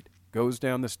bare feet. Goes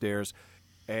down the stairs,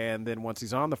 and then once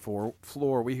he's on the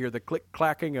floor, we hear the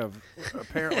click-clacking of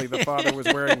apparently the father was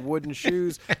wearing wooden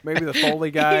shoes. Maybe the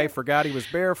Foley guy forgot he was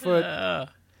barefoot.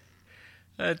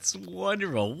 That's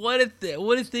wonderful. What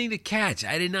a thing to catch.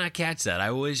 I did not catch that.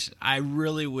 I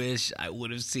really wish I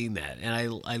would have seen that. And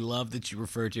I love that you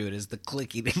refer to it as the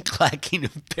clicking and clacking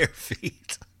of bare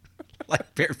feet.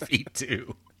 Like Bare Feet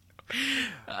 2.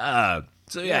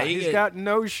 So yeah, he's got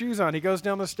no shoes on. He goes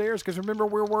down the stairs because remember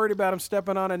we're worried about him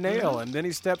stepping on a nail, and then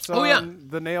he steps on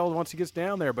the nail once he gets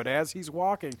down there. But as he's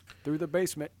walking through the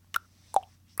basement,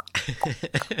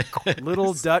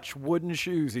 little Dutch wooden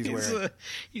shoes he's wearing.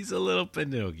 He's a little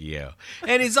Pinocchio,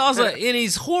 and he's also and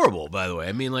he's horrible. By the way,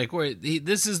 I mean, like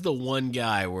this is the one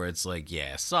guy where it's like,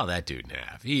 yeah, saw that dude in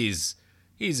half. He's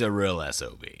a real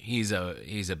SOB. He's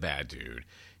a bad dude.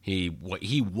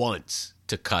 He wants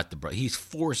to cut the. He's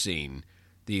forcing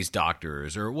these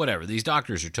doctors or whatever. These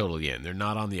doctors are totally in. They're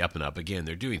not on the up and up. Again,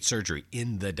 they're doing surgery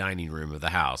in the dining room of the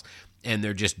house, and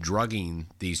they're just drugging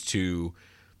these two.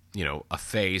 You know, a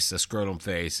scrotum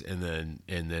face, and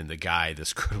then the guy the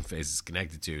scrotum face is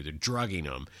connected to. They're drugging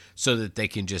them so that they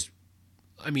can just,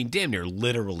 I mean, damn near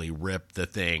literally rip the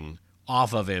thing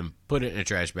off of him, put it in a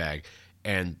trash bag,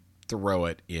 and throw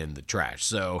it in the trash.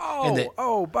 So,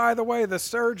 by the way, the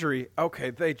surgery. Okay,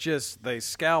 they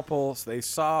scalpels, they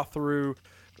saw through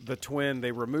the twin,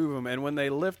 they remove them, and when they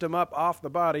lift him up off the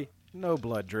body, no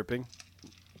blood dripping.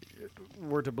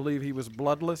 We're to believe he was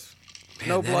bloodless. Man,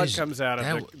 no blood comes out of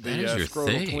the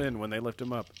scrotal twin when they lift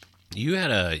him up. You had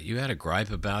a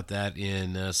gripe about that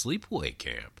in Sleepaway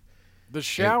Camp. The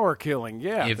shower killing,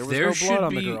 yeah. There was no blood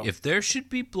on the girl. If there should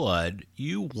be blood,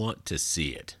 you want to see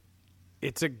it.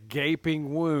 It's a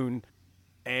gaping wound,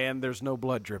 and there's no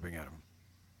blood dripping out of him.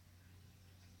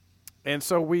 And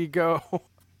so we go,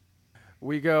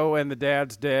 and the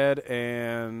dad's dead,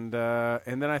 and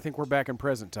then I think we're back in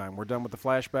present time. We're done with the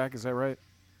flashback. Is that right?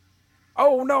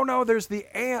 Oh, no, there's the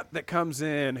aunt that comes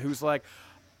in who's like,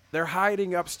 they're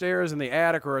hiding upstairs in the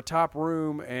attic or a top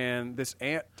room, and this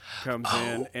aunt comes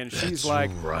in, and she's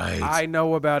like, right. I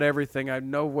know about everything. I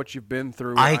know what you've been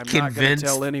through. I'm not going to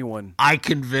tell anyone. I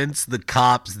convinced the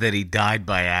cops that he died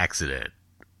by accident.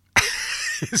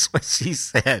 Is what she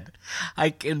said.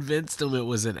 I convinced them it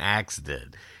was an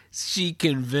accident. She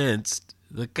convinced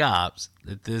the cops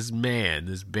that this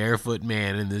barefoot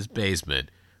man in this basement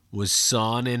was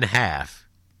sawn in half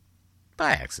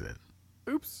by accident.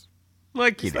 Oops.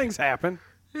 Like These things happen.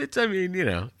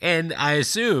 And I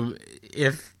assume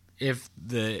if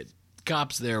the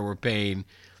cops there were paying,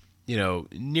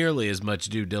 nearly as much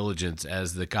due diligence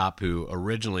as the cop who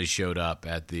originally showed up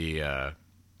at the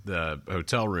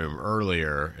hotel room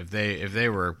earlier, if they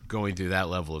were going through that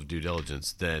level of due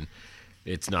diligence, then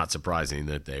it's not surprising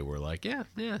that they were like,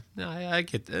 I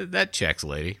get that checks,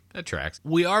 lady. That tracks.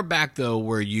 We are back, though,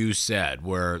 where you said,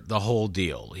 where the whole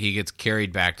deal, he gets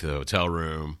carried back to the hotel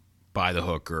room by the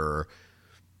hooker,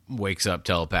 wakes up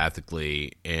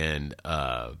telepathically, and,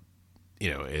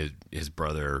 his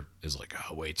brother is like,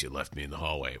 oh, wait, you left me in the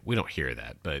hallway. We don't hear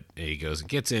that, but he goes and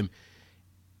gets him.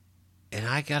 And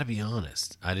I got to be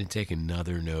honest, I didn't take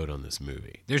another note on this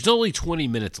movie. There's only 20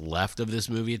 minutes left of this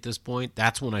movie at this point.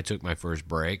 That's when I took my first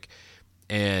break.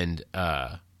 And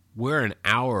we're an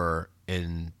hour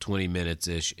and 20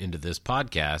 minutes-ish into this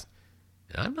podcast,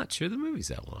 and I'm not sure the movie's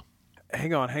that long.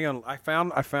 Hang on. I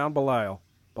found Belial.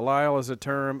 Belial is a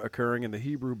term occurring in the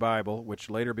Hebrew Bible, which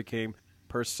later became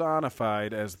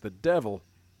personified as the devil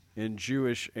in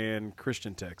Jewish and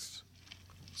Christian texts.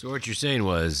 So what you're saying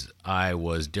was I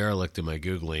was derelict in my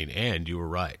Googling, and you were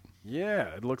right. Yeah,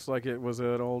 it looks like it was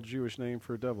an old Jewish name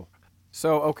for a devil.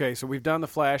 So we've done the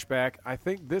flashback. I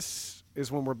think this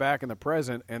is when we're back in the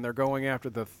present, and they're going after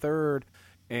the third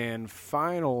and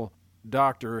final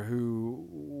doctor who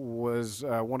was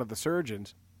one of the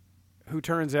surgeons, who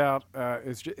turns out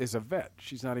is a vet.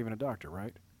 She's not even a doctor,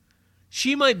 right?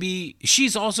 She might be.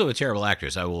 She's also a terrible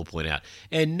actress, I will point out.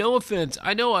 And no offense,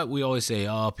 I know we always say,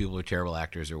 oh, people are terrible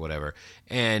actors or whatever.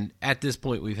 And at this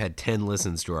point, we've had 10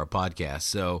 listens to our podcast.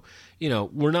 So,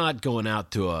 we're not going out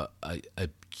to a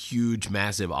huge,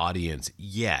 massive audience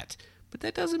yet. But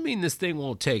that doesn't mean this thing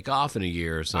won't take off in a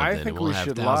year or something. I think we'll we have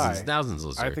should thousands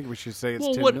of listeners. I think we should say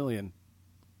it's 10 million.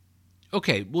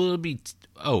 Okay, well, it'll be...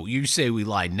 Oh, you say we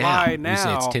lie now. Lie now. You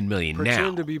say it's 10 million now.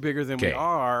 Pretend to be bigger than we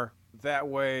are. That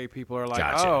way people are like,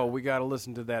 gotcha. Oh, we got to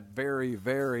listen to that very,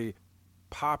 very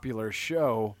popular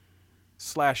show,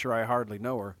 Slasher I Hardly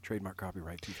Know Her, trademark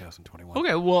copyright 2021.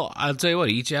 Okay, well, I'll tell you what,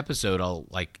 each episode I'll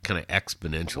kind of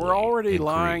exponentially We're already increase.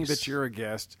 lying that you're a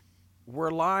guest. We're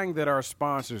lying that our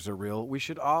sponsors are real. We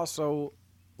should also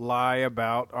lie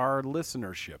about our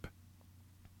listenership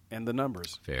and the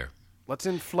numbers. Fair. Let's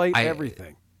inflate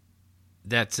everything.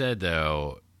 That said,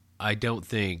 though, I don't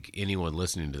think anyone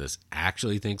listening to this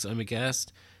actually thinks I'm a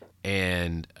guest.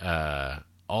 And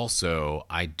also,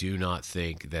 I do not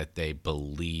think that they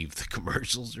believe the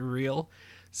commercials are real.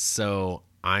 So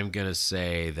I'm going to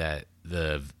say that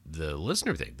the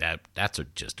listener thing, that's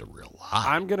just a real lie.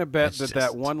 I'm going to bet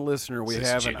that one listener we it's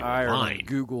just have in genuine Ireland lying.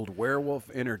 Googled werewolf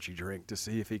energy drink to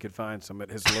see if he could find some at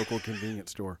his local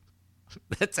convenience store.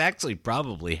 That's actually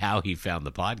probably how he found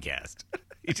the podcast.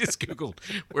 He just Googled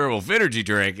werewolf energy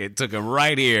drink. It took him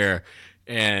right here,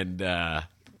 and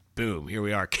boom, here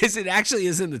we are. Because it actually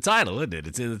is in the title, isn't it?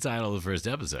 It's in the title of the first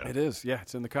episode. It is, yeah.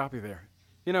 It's in the copy there.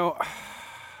 You know,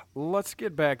 let's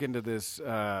get back into this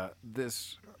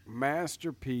this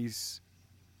masterpiece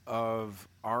of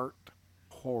art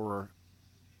horror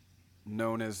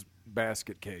known as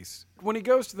Basket Case. When he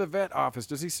goes to the vet office,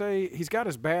 does he say he's got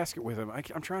his basket with him?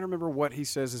 I'm trying to remember what he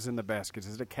says is in the basket.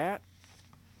 Is it a cat?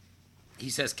 He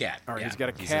says cat. All right, Yeah, he's got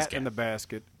a he says cat in the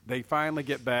basket. They finally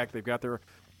get back. They've got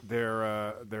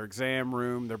their exam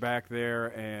room. They're back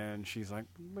there, and she's like,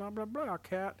 blah, blah, blah,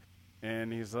 cat.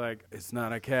 And he's like, it's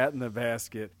not a cat in the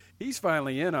basket. He's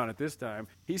finally in on it this time.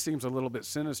 He seems a little bit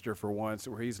sinister for once,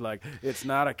 where he's like, it's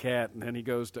not a cat, and then he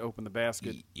goes to open the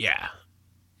basket. Yeah.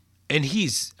 And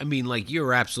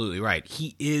you're absolutely right.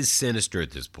 He is sinister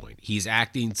at this point. He's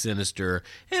acting sinister.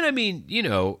 And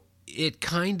it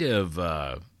kind of,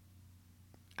 I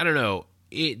don't know.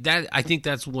 I think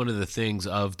that's one of the things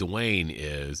of Dwayne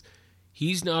is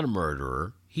he's not a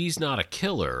murderer. He's not a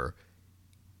killer.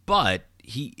 But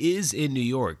he is in New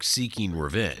York seeking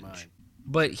revenge. Right.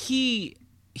 But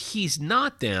he's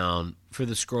not down for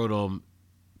the scrotum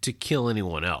to kill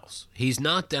anyone else. He's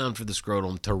not down for the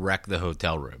scrotum to wreck the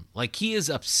hotel room. Like, he is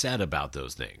upset about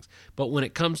those things. But when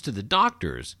it comes to the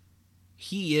doctors,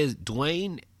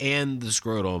 Dwayne and the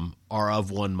scrotum are of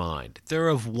one mind. They're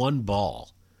of one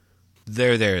ball.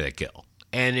 They're there to kill.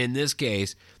 And in this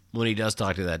case, when he does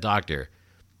talk to that doctor,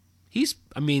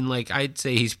 I'd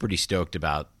say he's pretty stoked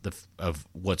about of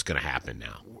what's going to happen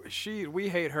now. We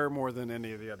hate her more than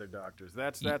any of the other doctors.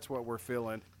 That's what we're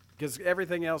feeling. Because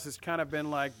everything else has kind of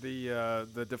been like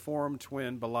the deformed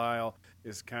twin Belial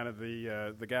is kind of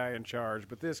the guy in charge.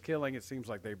 But this killing, it seems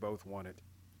like they both want it.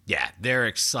 Yeah, they're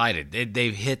excited.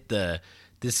 They've hit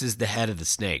this is the head of the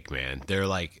snake, man. They're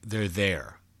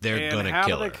there. They're going to kill her. How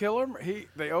do they kill him?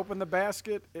 They open the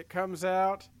basket. It comes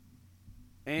out.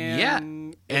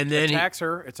 And then attacks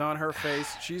her. It's on her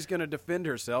face. She's going to defend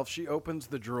herself. She opens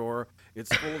the drawer.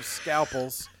 It's full of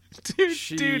scalpels.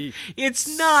 Dude,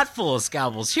 it's not full of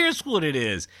scalpels. Here's what it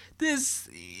is. This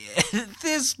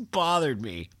bothered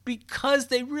me because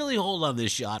they really hold on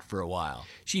this shot for a while.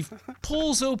 She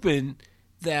pulls open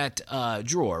that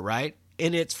drawer, right?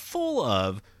 And it's full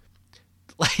of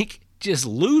just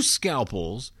loose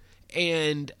scalpels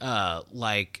and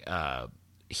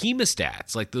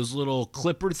hemostats, like those little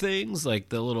clipper things, like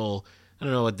the little, I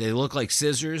don't know what they look like,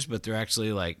 scissors, but they're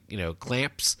actually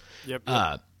clamps. Yep.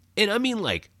 And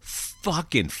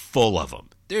fucking full of them.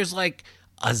 There's a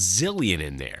zillion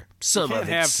in there. You can't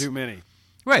have too many.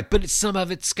 Right, but some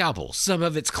of it's scalpel, some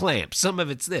of it's clamps, some of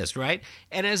it's this, right?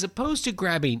 And as opposed to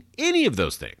grabbing any of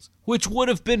those things, which would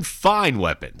have been fine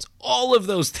weapons, all of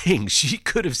those things she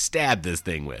could have stabbed this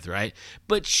thing with, right?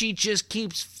 But she just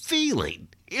keeps feeling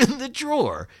in the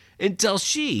drawer until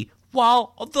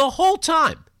while the whole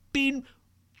time being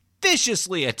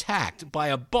viciously attacked by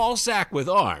a ball sack with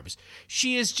arms,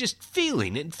 she is just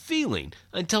feeling and feeling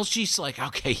until she's like,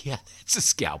 okay, yeah, that's a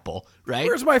scalpel, right?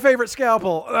 Where's my favorite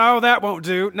scalpel? Oh, that won't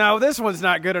do. No, this one's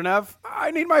not good enough. I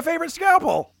need my favorite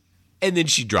scalpel. And then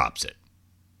she drops it.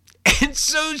 And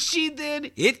so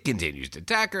it continues to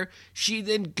attack her. She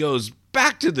then goes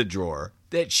back to the drawer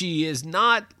that she is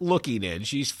not looking in.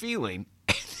 She's feeling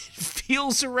and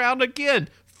feels around again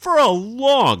for a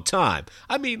long time.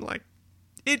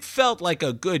 It felt like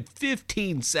a good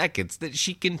 15 seconds that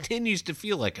she continues to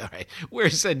feel like, all right,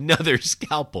 where's another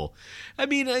scalpel?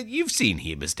 You've seen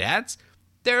hemostats.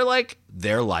 They're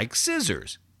like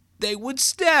scissors. They would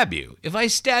stab you. If I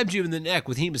stabbed you in the neck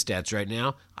with hemostats right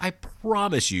now, I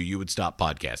promise you would stop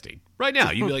podcasting. Right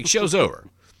now, you'd be like, show's over.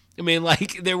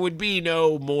 There would be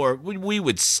no more. We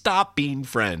would stop being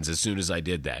friends as soon as I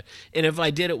did that. And if I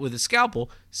did it with a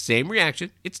scalpel, same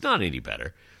reaction. It's not any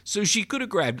better. So she could have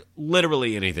grabbed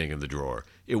literally anything in the drawer.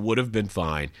 It would have been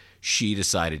fine. She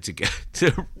decided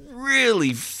to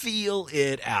really feel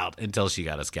it out until she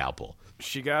got a scalpel.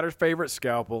 She got her favorite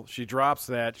scalpel. She drops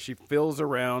that. She fills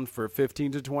around for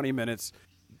 15 to 20 minutes.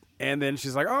 And then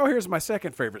she's like, oh, here's my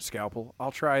second favorite scalpel.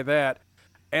 I'll try that.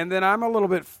 And then I'm a little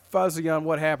bit fuzzy on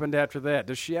what happened after that.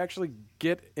 Does she actually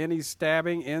get any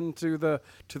stabbing into the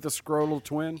scrotal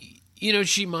twin?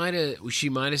 She might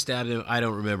have stabbed him. I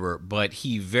don't remember, but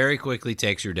he very quickly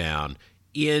takes her down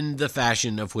in the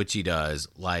fashion of which he does,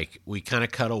 like we kind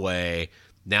of cut away.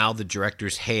 Now the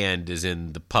director's hand is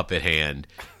in the puppet hand,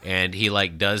 and he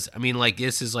like does. I mean, like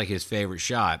this is like his favorite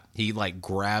shot. He like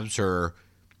grabs her,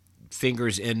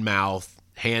 fingers in mouth,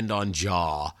 hand on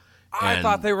jaw. I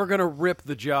thought they were going to rip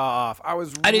the jaw off. I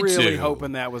was really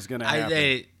hoping that was going to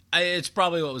happen. It's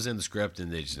probably what was in the script,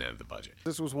 and they just didn't have the budget.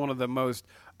 This was one of the most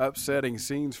upsetting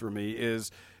scenes for me.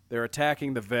 Is they're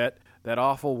attacking the vet, that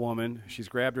awful woman. She's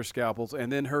grabbed her scalpels,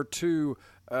 and then her two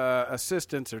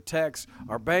assistants or techs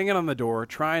are banging on the door,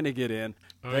 trying to get in.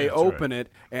 They open it,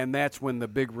 and that's when the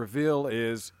big reveal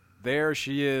is there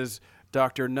she is,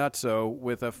 Dr. Nutso,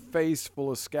 with a face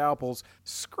full of scalpels,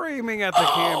 screaming at the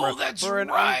camera for an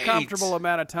uncomfortable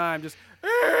amount of time. Just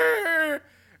that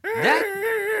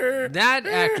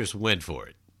actress went for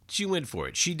it. She went for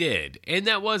it. She did, and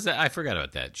that was I forgot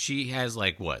about that. She has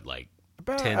like what, like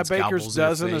about 10 a baker's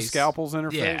dozen of scalpels in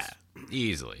her face. face. Yeah,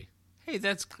 easily. Hey,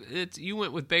 it's. You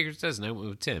went with baker's dozen. I went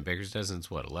with 10. Baker's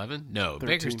dozen's what, 11? No, 13.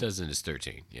 Baker's dozen is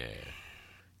 13. Yeah.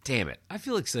 Damn it! I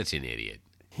feel like such an idiot.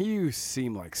 You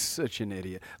seem like such an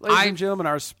idiot. Ladies and gentlemen,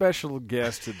 our special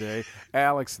guest today,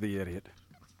 Alex the Idiot.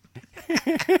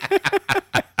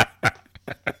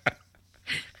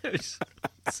 I'm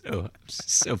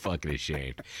so fucking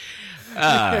ashamed.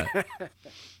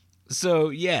 So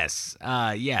yes,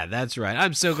 yeah, that's right.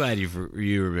 I'm so glad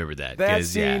you remembered that. That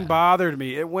scene bothered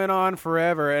me. It went on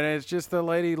forever, and it's just the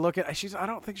lady looking. I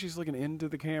don't think she's looking into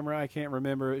the camera. I can't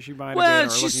remember. She might have been. Or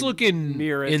she's looking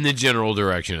near it, in the general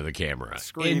direction of the camera,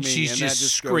 screaming, and she's just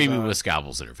screaming with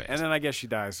scalpels in her face. And then I guess she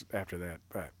dies after that.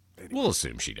 But anyway. We'll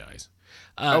assume she dies.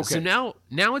 Okay. So now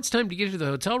it's time to get to the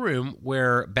hotel room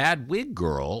where Bad Wig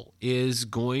Girl is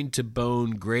going to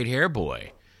bone Great Hair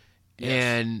Boy,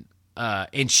 and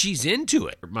she's into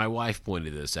it. My wife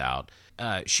pointed this out.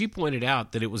 She pointed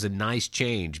out that it was a nice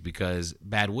change because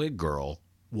Bad Wig Girl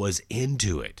was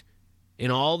into it.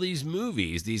 In all these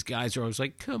movies, these guys are always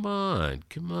like, "Come on,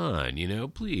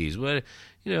 please,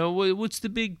 what's the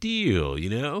big deal,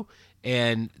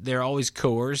 And they're always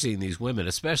coercing these women,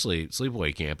 especially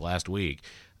Sleepaway Camp last week.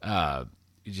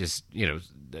 It's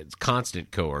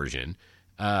constant coercion.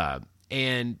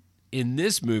 And in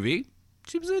this movie,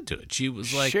 she was into it. She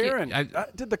was like, Sharon,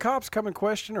 did the cops come and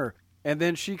question her? And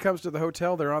then she comes to the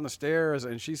hotel. They're on the stairs,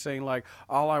 and she's saying, like,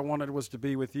 all I wanted was to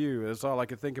be with you. That's all I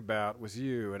could think about was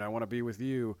you, and I want to be with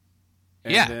you.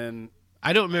 And then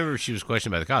I don't remember if she was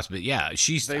questioned by the cops, but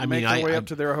they make their way up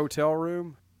to their hotel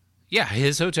room. Yeah,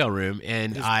 his hotel room,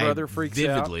 and his brother freaks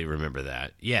vividly remember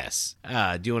that. Yes.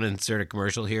 Do you want to insert a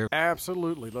commercial here?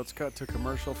 Absolutely. Let's cut to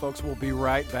commercial, folks. We'll be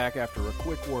right back after a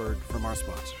quick word from our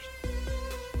sponsors.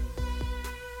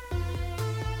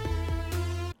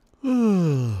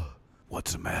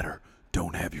 What's the matter?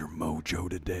 Don't have your mojo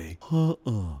today?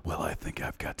 Well, I think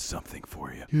I've got something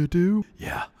for you. You do?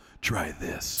 Yeah. Try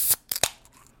this.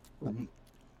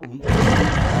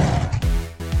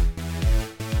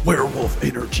 Werewolf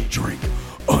energy drink.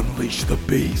 Unleash the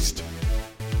beast.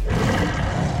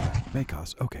 May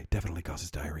cause. Okay, definitely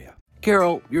causes diarrhea.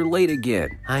 Carol, you're late again.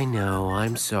 I know,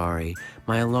 I'm sorry.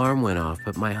 My alarm went off,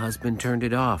 but my husband turned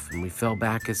it off and we fell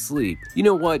back asleep. You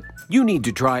know what? You need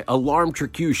to try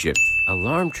Alarmtrocution.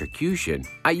 Alarmtrocution?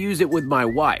 I use it with my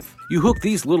wife. You hook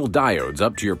these little diodes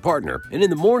up to your partner, and in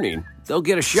the morning, they'll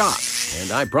get a shock.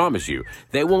 And I promise you,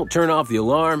 they won't turn off the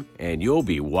alarm, and you'll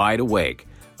be wide awake.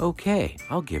 Okay,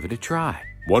 I'll give it a try.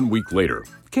 1 week later.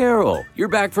 Carol, you're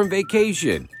back from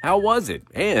vacation. How was it?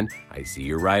 And I see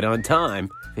you're right on time.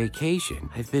 Vacation?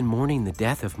 I've been mourning the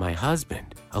death of my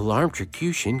husband.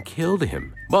 Alarmtrocution killed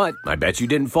him. But I bet you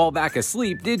didn't fall back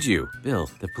asleep, did you? Bill,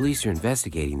 the police are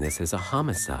investigating this as a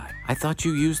homicide. I thought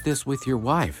you used this with your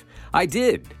wife. I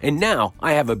did, and now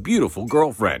I have a beautiful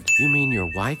girlfriend. You mean your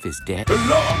wife is dead?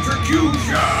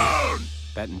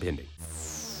 Alarmtrocution! Patent pending.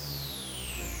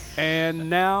 And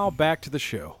now back to the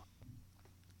show.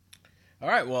 All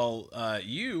right, well,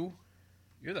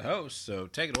 you're the host, so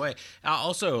take it away.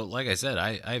 Also, like I said,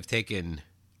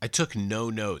 I took no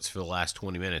notes for the last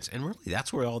 20 minutes, and really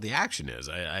that's where all the action is.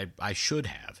 I should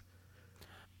have.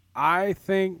 I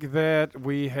think that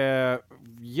we have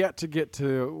yet to get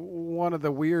to one of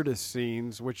the weirdest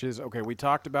scenes, which is, okay, we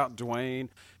talked about Dwayne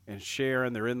and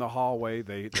Sharon. They're in the hallway.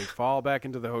 They fall back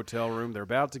into the hotel room. They're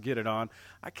about to get it on.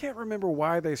 I can't remember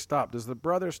why they stopped. Does the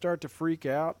brother start to freak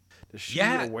out? Does she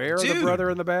aware of the brother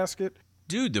in the basket?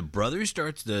 Dude, the brother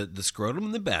starts, the scrotum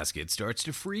in the basket starts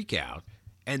to freak out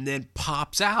and then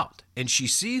pops out, and she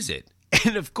sees it.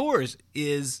 And, of course,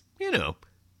 is,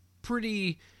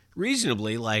 pretty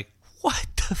reasonably like, what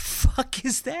the fuck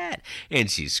is that?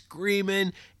 And she's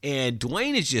screaming, and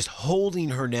Dwayne is just holding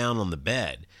her down on the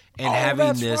bed. and Oh, having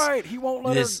that's this. right. He won't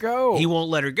let her go. He won't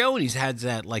let her go, and he's had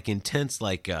that like intense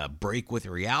like break with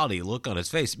reality look on his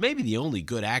face. Maybe the only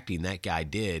good acting that guy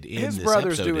did in His this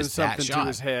brother's episode doing is that something to shot.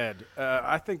 his head.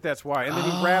 I think that's why. And then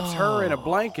he wraps her in a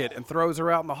blanket and throws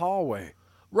her out in the hallway.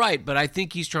 Right, but I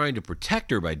think he's trying to protect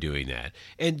her by doing that.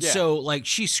 And so, like,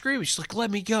 she's screaming. She's like,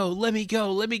 let me go, let me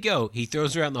go, let me go. He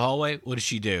throws her out in the hallway. What does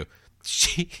she do?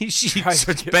 She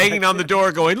starts banging on the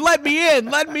door going, let me in,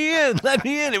 let me in, let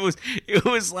me in. It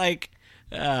was like,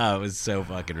 it was so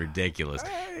fucking ridiculous. I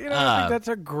think that's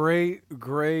a great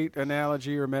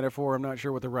analogy or metaphor. I'm not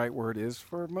sure what the right word is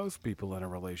for most people in a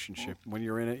relationship. When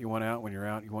you're in it, you want out. When you're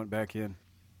out, you want back in.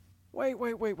 Wait.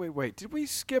 Did we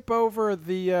skip over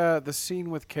the scene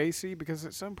with Casey? Because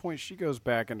at some point she goes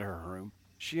back into her room.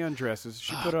 She undresses.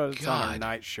 She put on her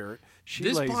nightshirt.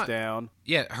 She lays down.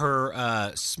 Yeah,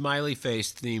 her smiley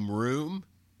face theme room.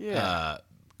 Yeah.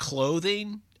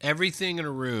 Clothing, everything in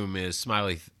a room is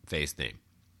smiley face theme.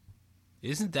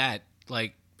 Isn't that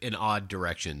like an odd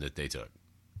direction that they took?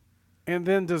 And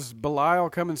then does Belial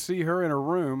come and see her in her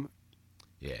room?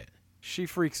 Yeah. She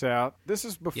freaks out. This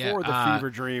is before the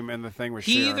fever dream and the thing with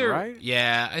Sharon, right?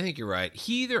 Yeah, I think you're right.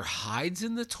 He either hides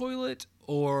in the toilet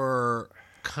or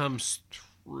comes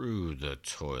through the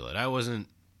toilet. I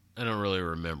don't really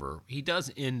remember. He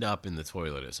does end up in the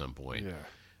toilet at some point.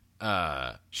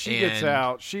 Yeah. She gets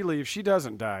out. She leaves. She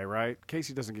doesn't die, right?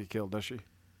 Casey doesn't get killed, does she?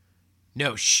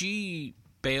 No, she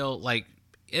like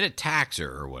it attacks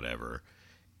her or whatever.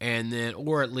 And then,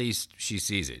 or at least she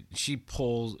sees it.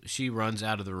 She runs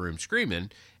out of the room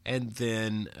screaming. And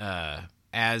then,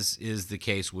 as is the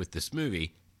case with this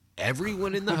movie,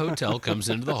 everyone in the hotel comes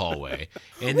into the hallway.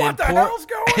 And what the hell's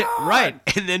going on?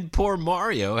 Right. And then poor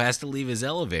Mario has to leave his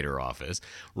elevator office,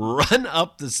 run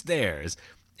up the stairs,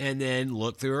 and then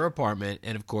look through her apartment.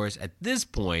 And of course, at this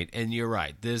point, and you're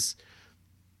right,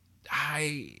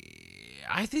 I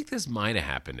think this might have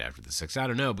happened after the sex. I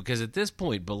don't know, because at this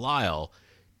point, Belial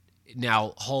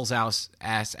now hauls ass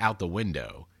out the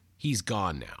window. He's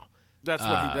gone now. That's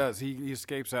what he does. He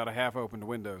escapes out of half-opened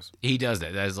windows. He does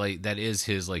that. That is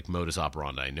his like modus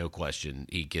operandi. No question.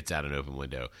 He gets out an open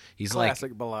window. He's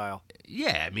classic Belial.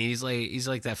 Yeah, I mean, he's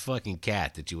like that fucking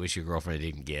cat that you wish your girlfriend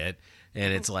didn't get.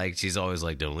 And it's like she's always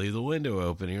like, "Don't leave the window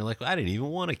open." And you're like, well, "I didn't even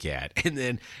want a cat." And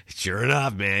then, sure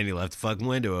enough, man, you left the fucking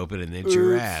window open, and then it's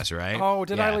your ass, right? Oh,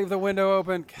 did I leave the window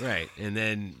open? Right, and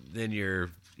then you're.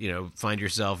 Find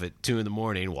yourself at 2 a.m.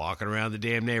 walking around the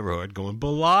damn neighborhood going,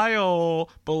 Belial,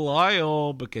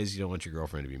 because you don't want your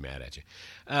girlfriend to be mad at you.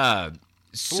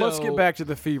 So let's get back to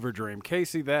the fever dream.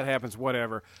 Casey, that happens,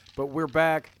 whatever. But we're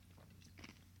back,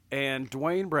 and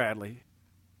Dwayne Bradley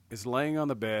is laying on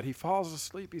the bed. He falls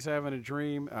asleep. He's having a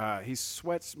dream. He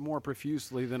sweats more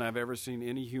profusely than I've ever seen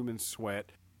any human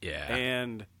sweat. Yeah.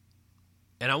 And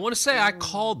I want to say I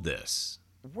called this.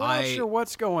 We're not sure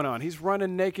what's going on. He's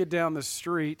running naked down the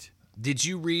street. Did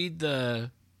you read the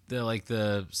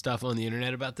stuff on the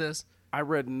internet about this? I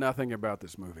read nothing about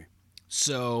this movie.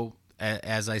 So,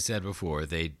 as I said before,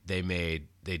 they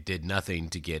did nothing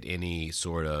to get any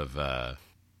sort of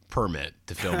permit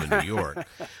to film in New York.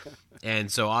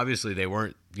 And so obviously they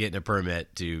weren't getting a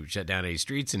permit to shut down any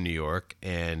streets in New York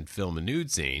and film a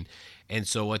nude scene. And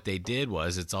so what they did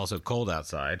was, it's also cold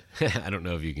outside. I don't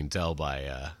know if you can tell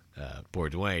by poor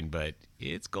Dwayne, but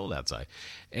it's cold outside.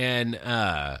 And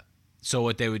so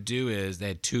what they would do is they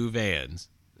had 2 vans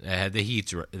that had the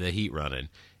heat running,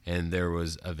 and there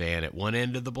was a van at one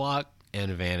end of the block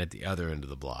and a van at the other end of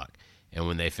the block. And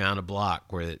when they found a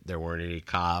block where there weren't any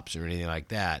cops or anything like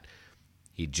that,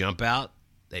 he'd jump out,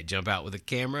 they'd jump out with a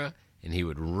camera, and he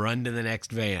would run to the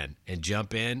next van and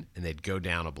jump in, and they'd go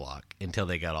down a block until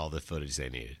they got all the footage they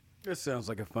needed. This sounds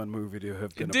like a fun movie to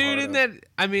have been a Dude, part isn't of. that,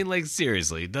 I mean, like,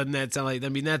 seriously, doesn't that sound like, I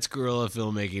mean, that's guerrilla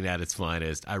filmmaking at its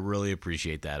finest. I really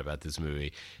appreciate that about this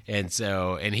movie. And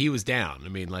so, and he was down. I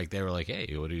mean, like, they were like,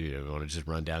 hey, what do you want to just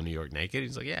run down New York naked?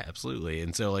 He's like, yeah, absolutely.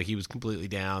 And so, like, he was completely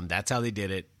down. That's how they did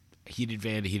it. Heated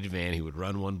van to heated van. He would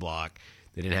run one block.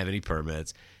 They didn't have any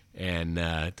permits. And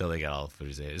until they got all the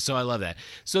footage. So I love that.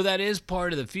 So that is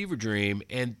part of the fever dream.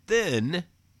 And then,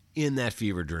 in that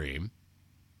fever dream,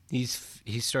 he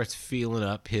starts feeling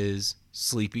up his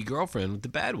sleepy girlfriend with the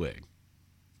bad wig.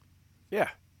 Yeah.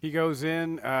 He goes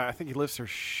in. I think he lifts her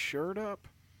shirt up.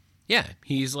 Yeah.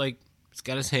 He's like, he's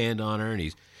got his hand on her,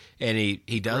 and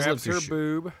he does grabs lift her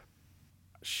boob.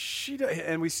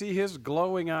 And we see his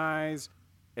glowing eyes.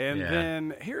 And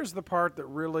then here's the part that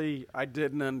really I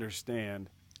didn't understand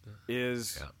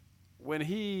is when does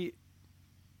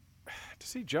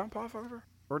he jump off of her?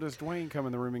 Or does Dwayne come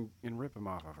in the room and rip him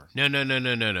off of her?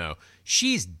 No.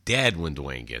 She's dead when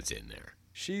Dwayne gets in there.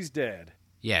 She's dead.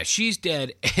 Yeah, she's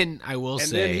dead, and I will And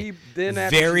say, then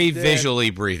after very she's dead, visually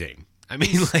breathing. I mean,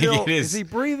 he's like still, it is. is he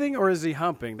breathing or is he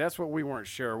humping? That's what we weren't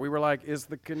sure. We were like, is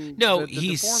the No, the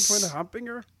he's- deformed twin humping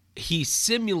her? He's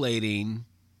simulating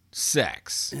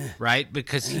sex, right?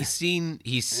 Because he's seen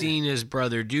his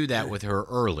brother do that with her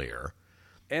earlier.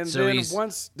 And So then he's-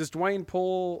 once does Dwayne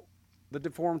pull the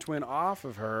deformed twin off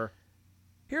of her?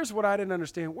 Here's what I didn't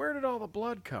understand: where did all the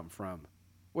blood come from?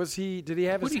 Did he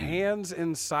have What his do you- hands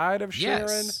inside of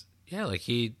Sharon? Yes. Yeah,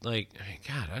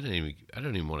 God, I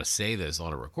don't even want to say this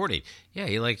on a recording. Yeah,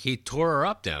 he tore her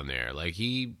up down there. Like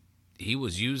he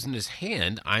was using his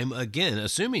hand. I'm again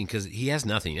assuming because he has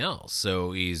nothing else.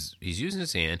 So he's using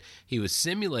his hand. He was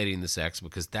simulating the sex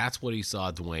because that's what he saw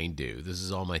Dwayne do. This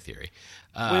is all my theory.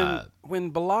 When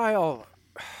Belial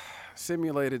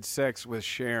simulated sex with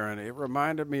Sharon, it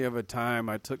reminded me of a time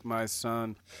I took my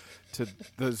son to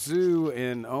the zoo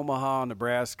in Omaha,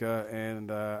 Nebraska, and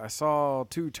I saw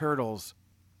two turtles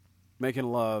making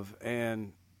love,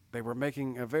 and they were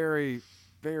making a very,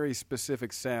 very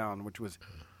specific sound, which was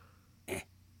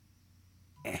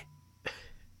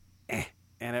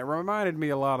and it reminded me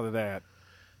a lot of that.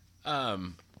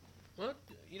 Well,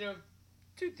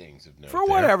 two things of note. For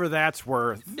whatever that's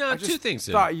worth. No, I two just things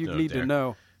of thought you'd note need there. to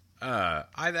know.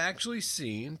 I've actually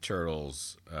seen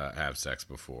turtles have sex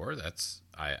before.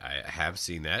 I have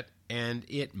seen that, and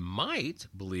it might,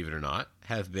 believe it or not,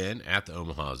 have been at the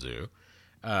Omaha Zoo.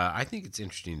 I think it's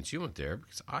interesting that you went there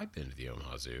because I've been to the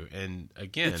Omaha Zoo, and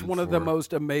again, It's one of the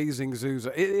most amazing zoos.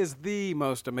 It is the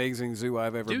most amazing zoo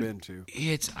I've ever been to.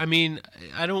 I mean,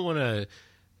 I don't want to.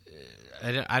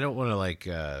 I don't want to like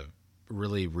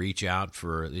really reach out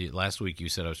for. Last week you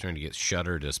said I was trying to get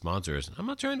Shudder to sponsor us. I'm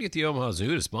not trying to get the Omaha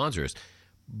Zoo to sponsor us,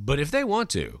 but if they want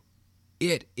to,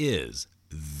 it is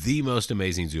the most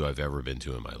amazing zoo I've ever been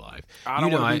to in my life. I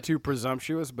don't want to be too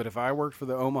presumptuous, but if I worked for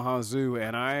the Omaha Zoo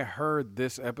and I heard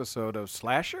this episode of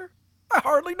Slasher, I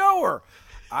hardly know her.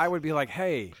 I would be like,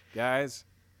 hey, guys,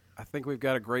 I think we've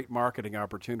got a great marketing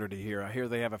opportunity here. I hear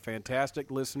they have a fantastic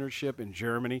listenership in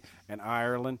Germany and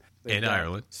Ireland. They've got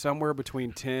Ireland. Somewhere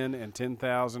between 10 and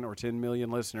 10,000 or 10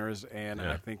 million listeners, and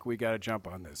Yeah. I think we got to jump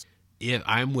on this. If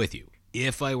I'm with you,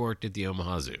 if I worked at the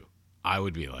Omaha Zoo, I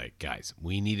would be like, guys,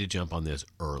 we need to jump on this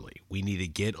early. We need to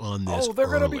get on this. Oh, they're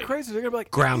going to be early. crazy. They're going to be like,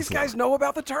 Ground these floor. guys know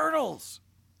about the turtles.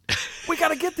 We got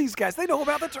to get these guys. They know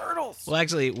about the turtles. Well,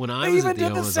 actually, when I They was even at the did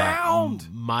the Omaha Zoo, sound.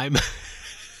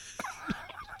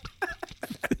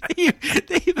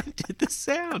 they even did the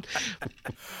sound.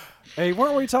 Hey,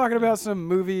 weren't we talking about some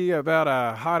movie about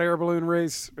a hot air balloon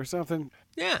race or something?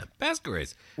 Yeah, basket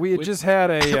race. We had just had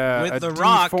a with a The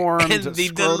Rock deformed and the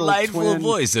scrotal delightful twin.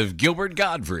 voice of Gilbert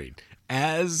Gottfried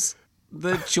as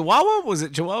the Chihuahua. Was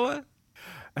it Chihuahua?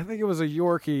 I think it was a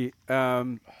Yorkie,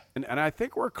 and I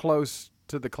think we're close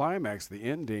to the climax, the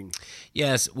ending.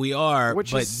 Yes, we are.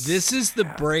 Which but is- this is the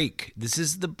break. This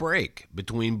is the break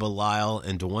between Belial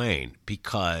and Dwayne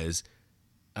because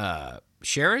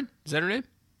Sharon, is that her name?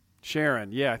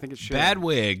 Sharon, yeah, I think it's Sharon.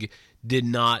 Badwig did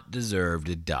not deserve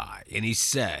to die. And he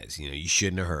says, you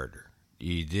shouldn't have hurt her.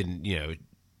 You didn't,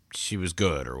 she was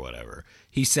good or whatever.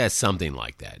 He says something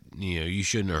like that. You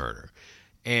shouldn't have hurt her.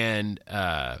 And,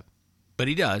 but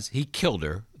he does. He killed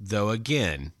her. Though,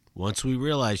 again, once we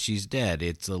realize she's dead,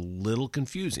 it's a little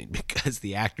confusing because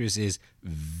the actress is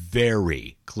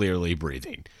very clearly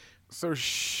breathing. So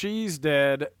she's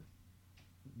dead.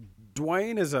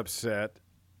 Dwayne is upset.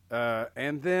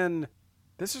 And then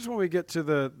this is when we get to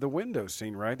the window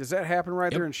scene, right? Does that happen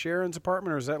right there in Sharon's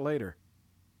apartment, or is that later?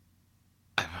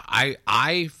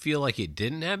 I feel like it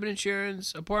didn't happen in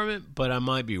Sharon's apartment, but I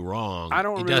might be wrong. I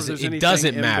don't remember if there's anything It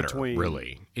doesn't in matter, between.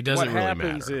 really. It doesn't what really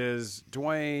happens matter. is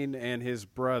Dwayne and his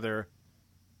brother,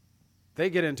 they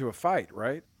get into a fight,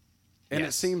 right? And it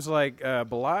Yes. seems like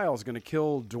Belial's going to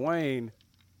kill Dwayne,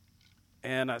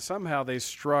 and somehow they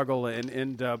struggle and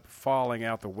end up falling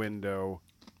out the window,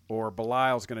 or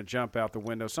Belial's going to jump out the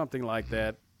window, something like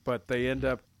that. But they end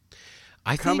up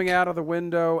coming out of the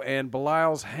window, and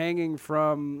Belial's hanging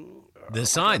from The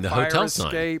sign, the fire hotel sign.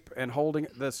 escape, and holding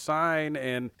the sign,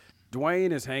 and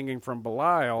Dwayne is hanging from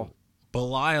Belial.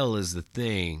 Belial is the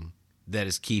thing that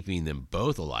is keeping them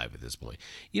both alive at this point.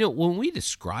 When we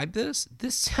describe this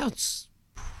sounds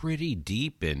pretty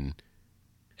deep and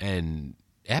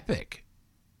epic.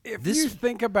 If you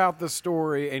think about the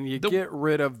story and you get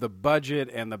rid of the budget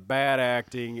and the bad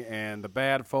acting and the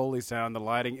bad Foley sound, the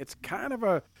lighting, it's kind of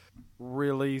a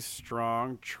really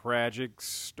strong, tragic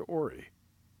story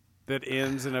that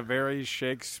ends in a very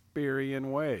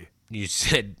Shakespearean way. You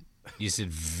said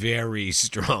very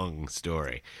strong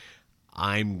story.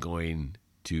 I'm going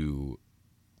to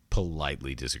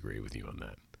politely disagree with you on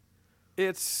that.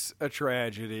 It's a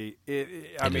tragedy. I It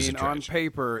is a mean, on tragedy.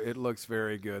 paper, it looks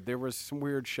very good. There was some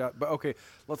weird shot, but okay,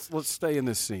 let's stay in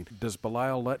this scene. Does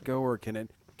Belial let go, or can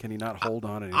he not hold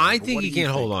on anymore? I But think what he do you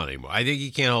can't hold think? on anymore. I think he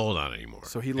can't hold on anymore.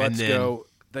 So he And lets then go.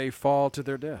 They fall to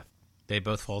their death. They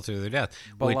both fall to their death.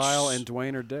 Belial and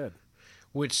Dwayne are dead.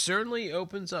 Which certainly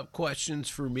opens up questions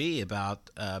for me about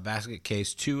Basket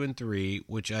Case 2 and 3,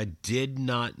 which I did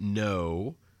not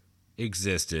know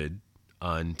existed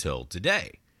until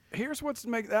today. Here's what's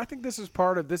I think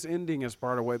this ending is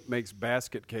part of what makes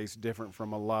Basket Case different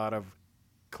from a lot of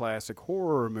classic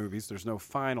horror movies. There's no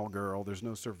final girl. There's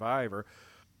no survivor.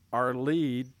 Our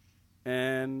lead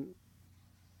and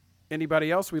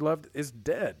anybody else we loved is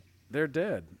dead. They're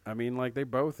dead. I mean, like, they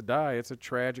both die. It's a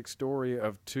tragic story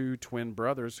of two twin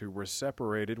brothers who were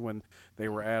separated when they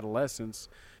were adolescents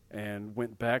and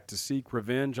went back to seek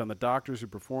revenge on the doctors who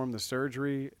performed the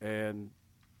surgery.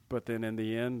 But then in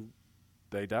the end,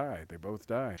 they die. They both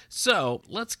die. So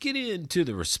let's get into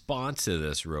the response to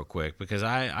this real quick, because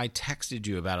I texted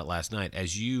you about it last night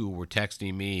as you were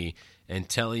texting me and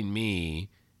telling me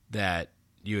that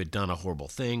you had done a horrible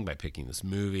thing by picking this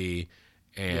movie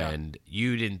and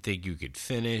you didn't think you could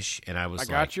finish. And I was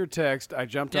got your text. I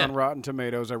jumped on Yeah. Rotten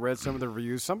Tomatoes. I read some of the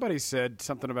reviews. Somebody said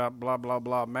something about blah, blah,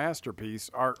 blah, masterpiece,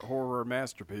 art horror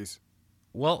masterpiece.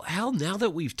 well, hell, now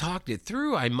that we've talked it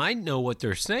through, I might know what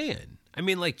they're saying. I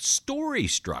mean, like, story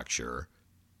structure,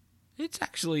 it's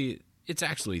actually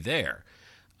there.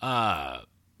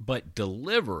 But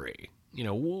delivery,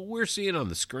 what we're seeing on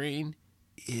the screen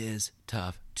is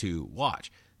tough to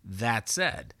watch. That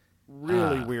said,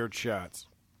 Really weird shots.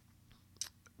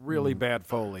 Really bad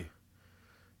Foley.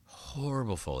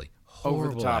 horrible Foley, Over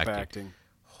horrible the top acting.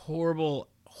 horrible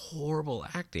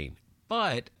acting.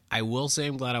 But I will say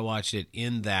I'm glad I watched it,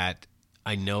 in that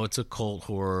I know it's a cult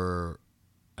horror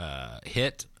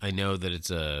hit. I know that it's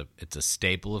a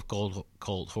staple of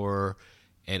cult horror,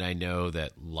 and I know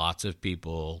that lots of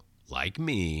people like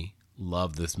me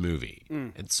love this movie.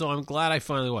 And so I'm glad I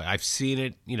finally watched. I've seen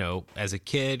it, as a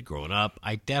kid growing up.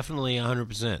 I definitely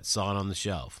 100% saw it on the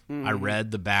shelf. I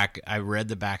read the back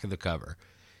of the cover.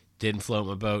 Didn't float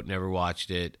my boat, never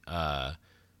watched it.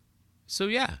 So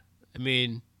yeah, I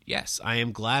mean, yes, I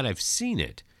am glad I've seen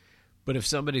it. But if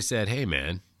somebody said, "Hey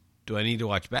man, do I need to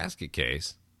watch Basket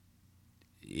Case?"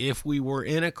 If we were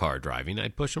in a car driving,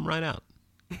 I'd push them right out.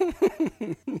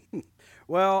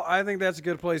 Well, I think that's a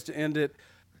good place to end it.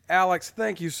 Alex,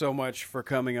 thank you so much for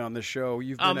coming on the show.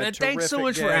 You've been a Man, terrific thanks so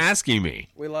much for guest. asking me.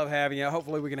 We love having you.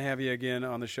 Hopefully we can have you again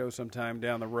on the show sometime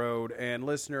down the road. And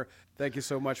listener, thank you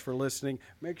so much for listening.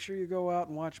 Make sure you go out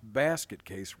and watch Basket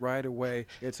Case right away.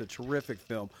 It's a terrific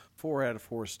film. 4 out of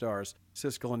 4 stars.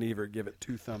 Siskel and Ebert give it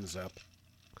 2 thumbs up.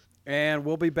 And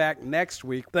we'll be back next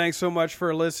week. Thanks so much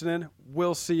for listening.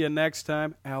 We'll see you next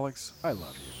time. Alex, I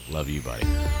love you. Love you, buddy.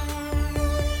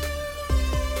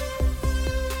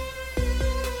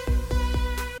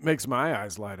 Makes my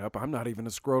eyes light up. I'm not even a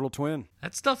scrotal twin.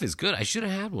 That stuff is good. I should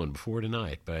have had one before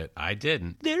tonight, but I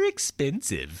didn't. They're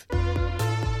expensive.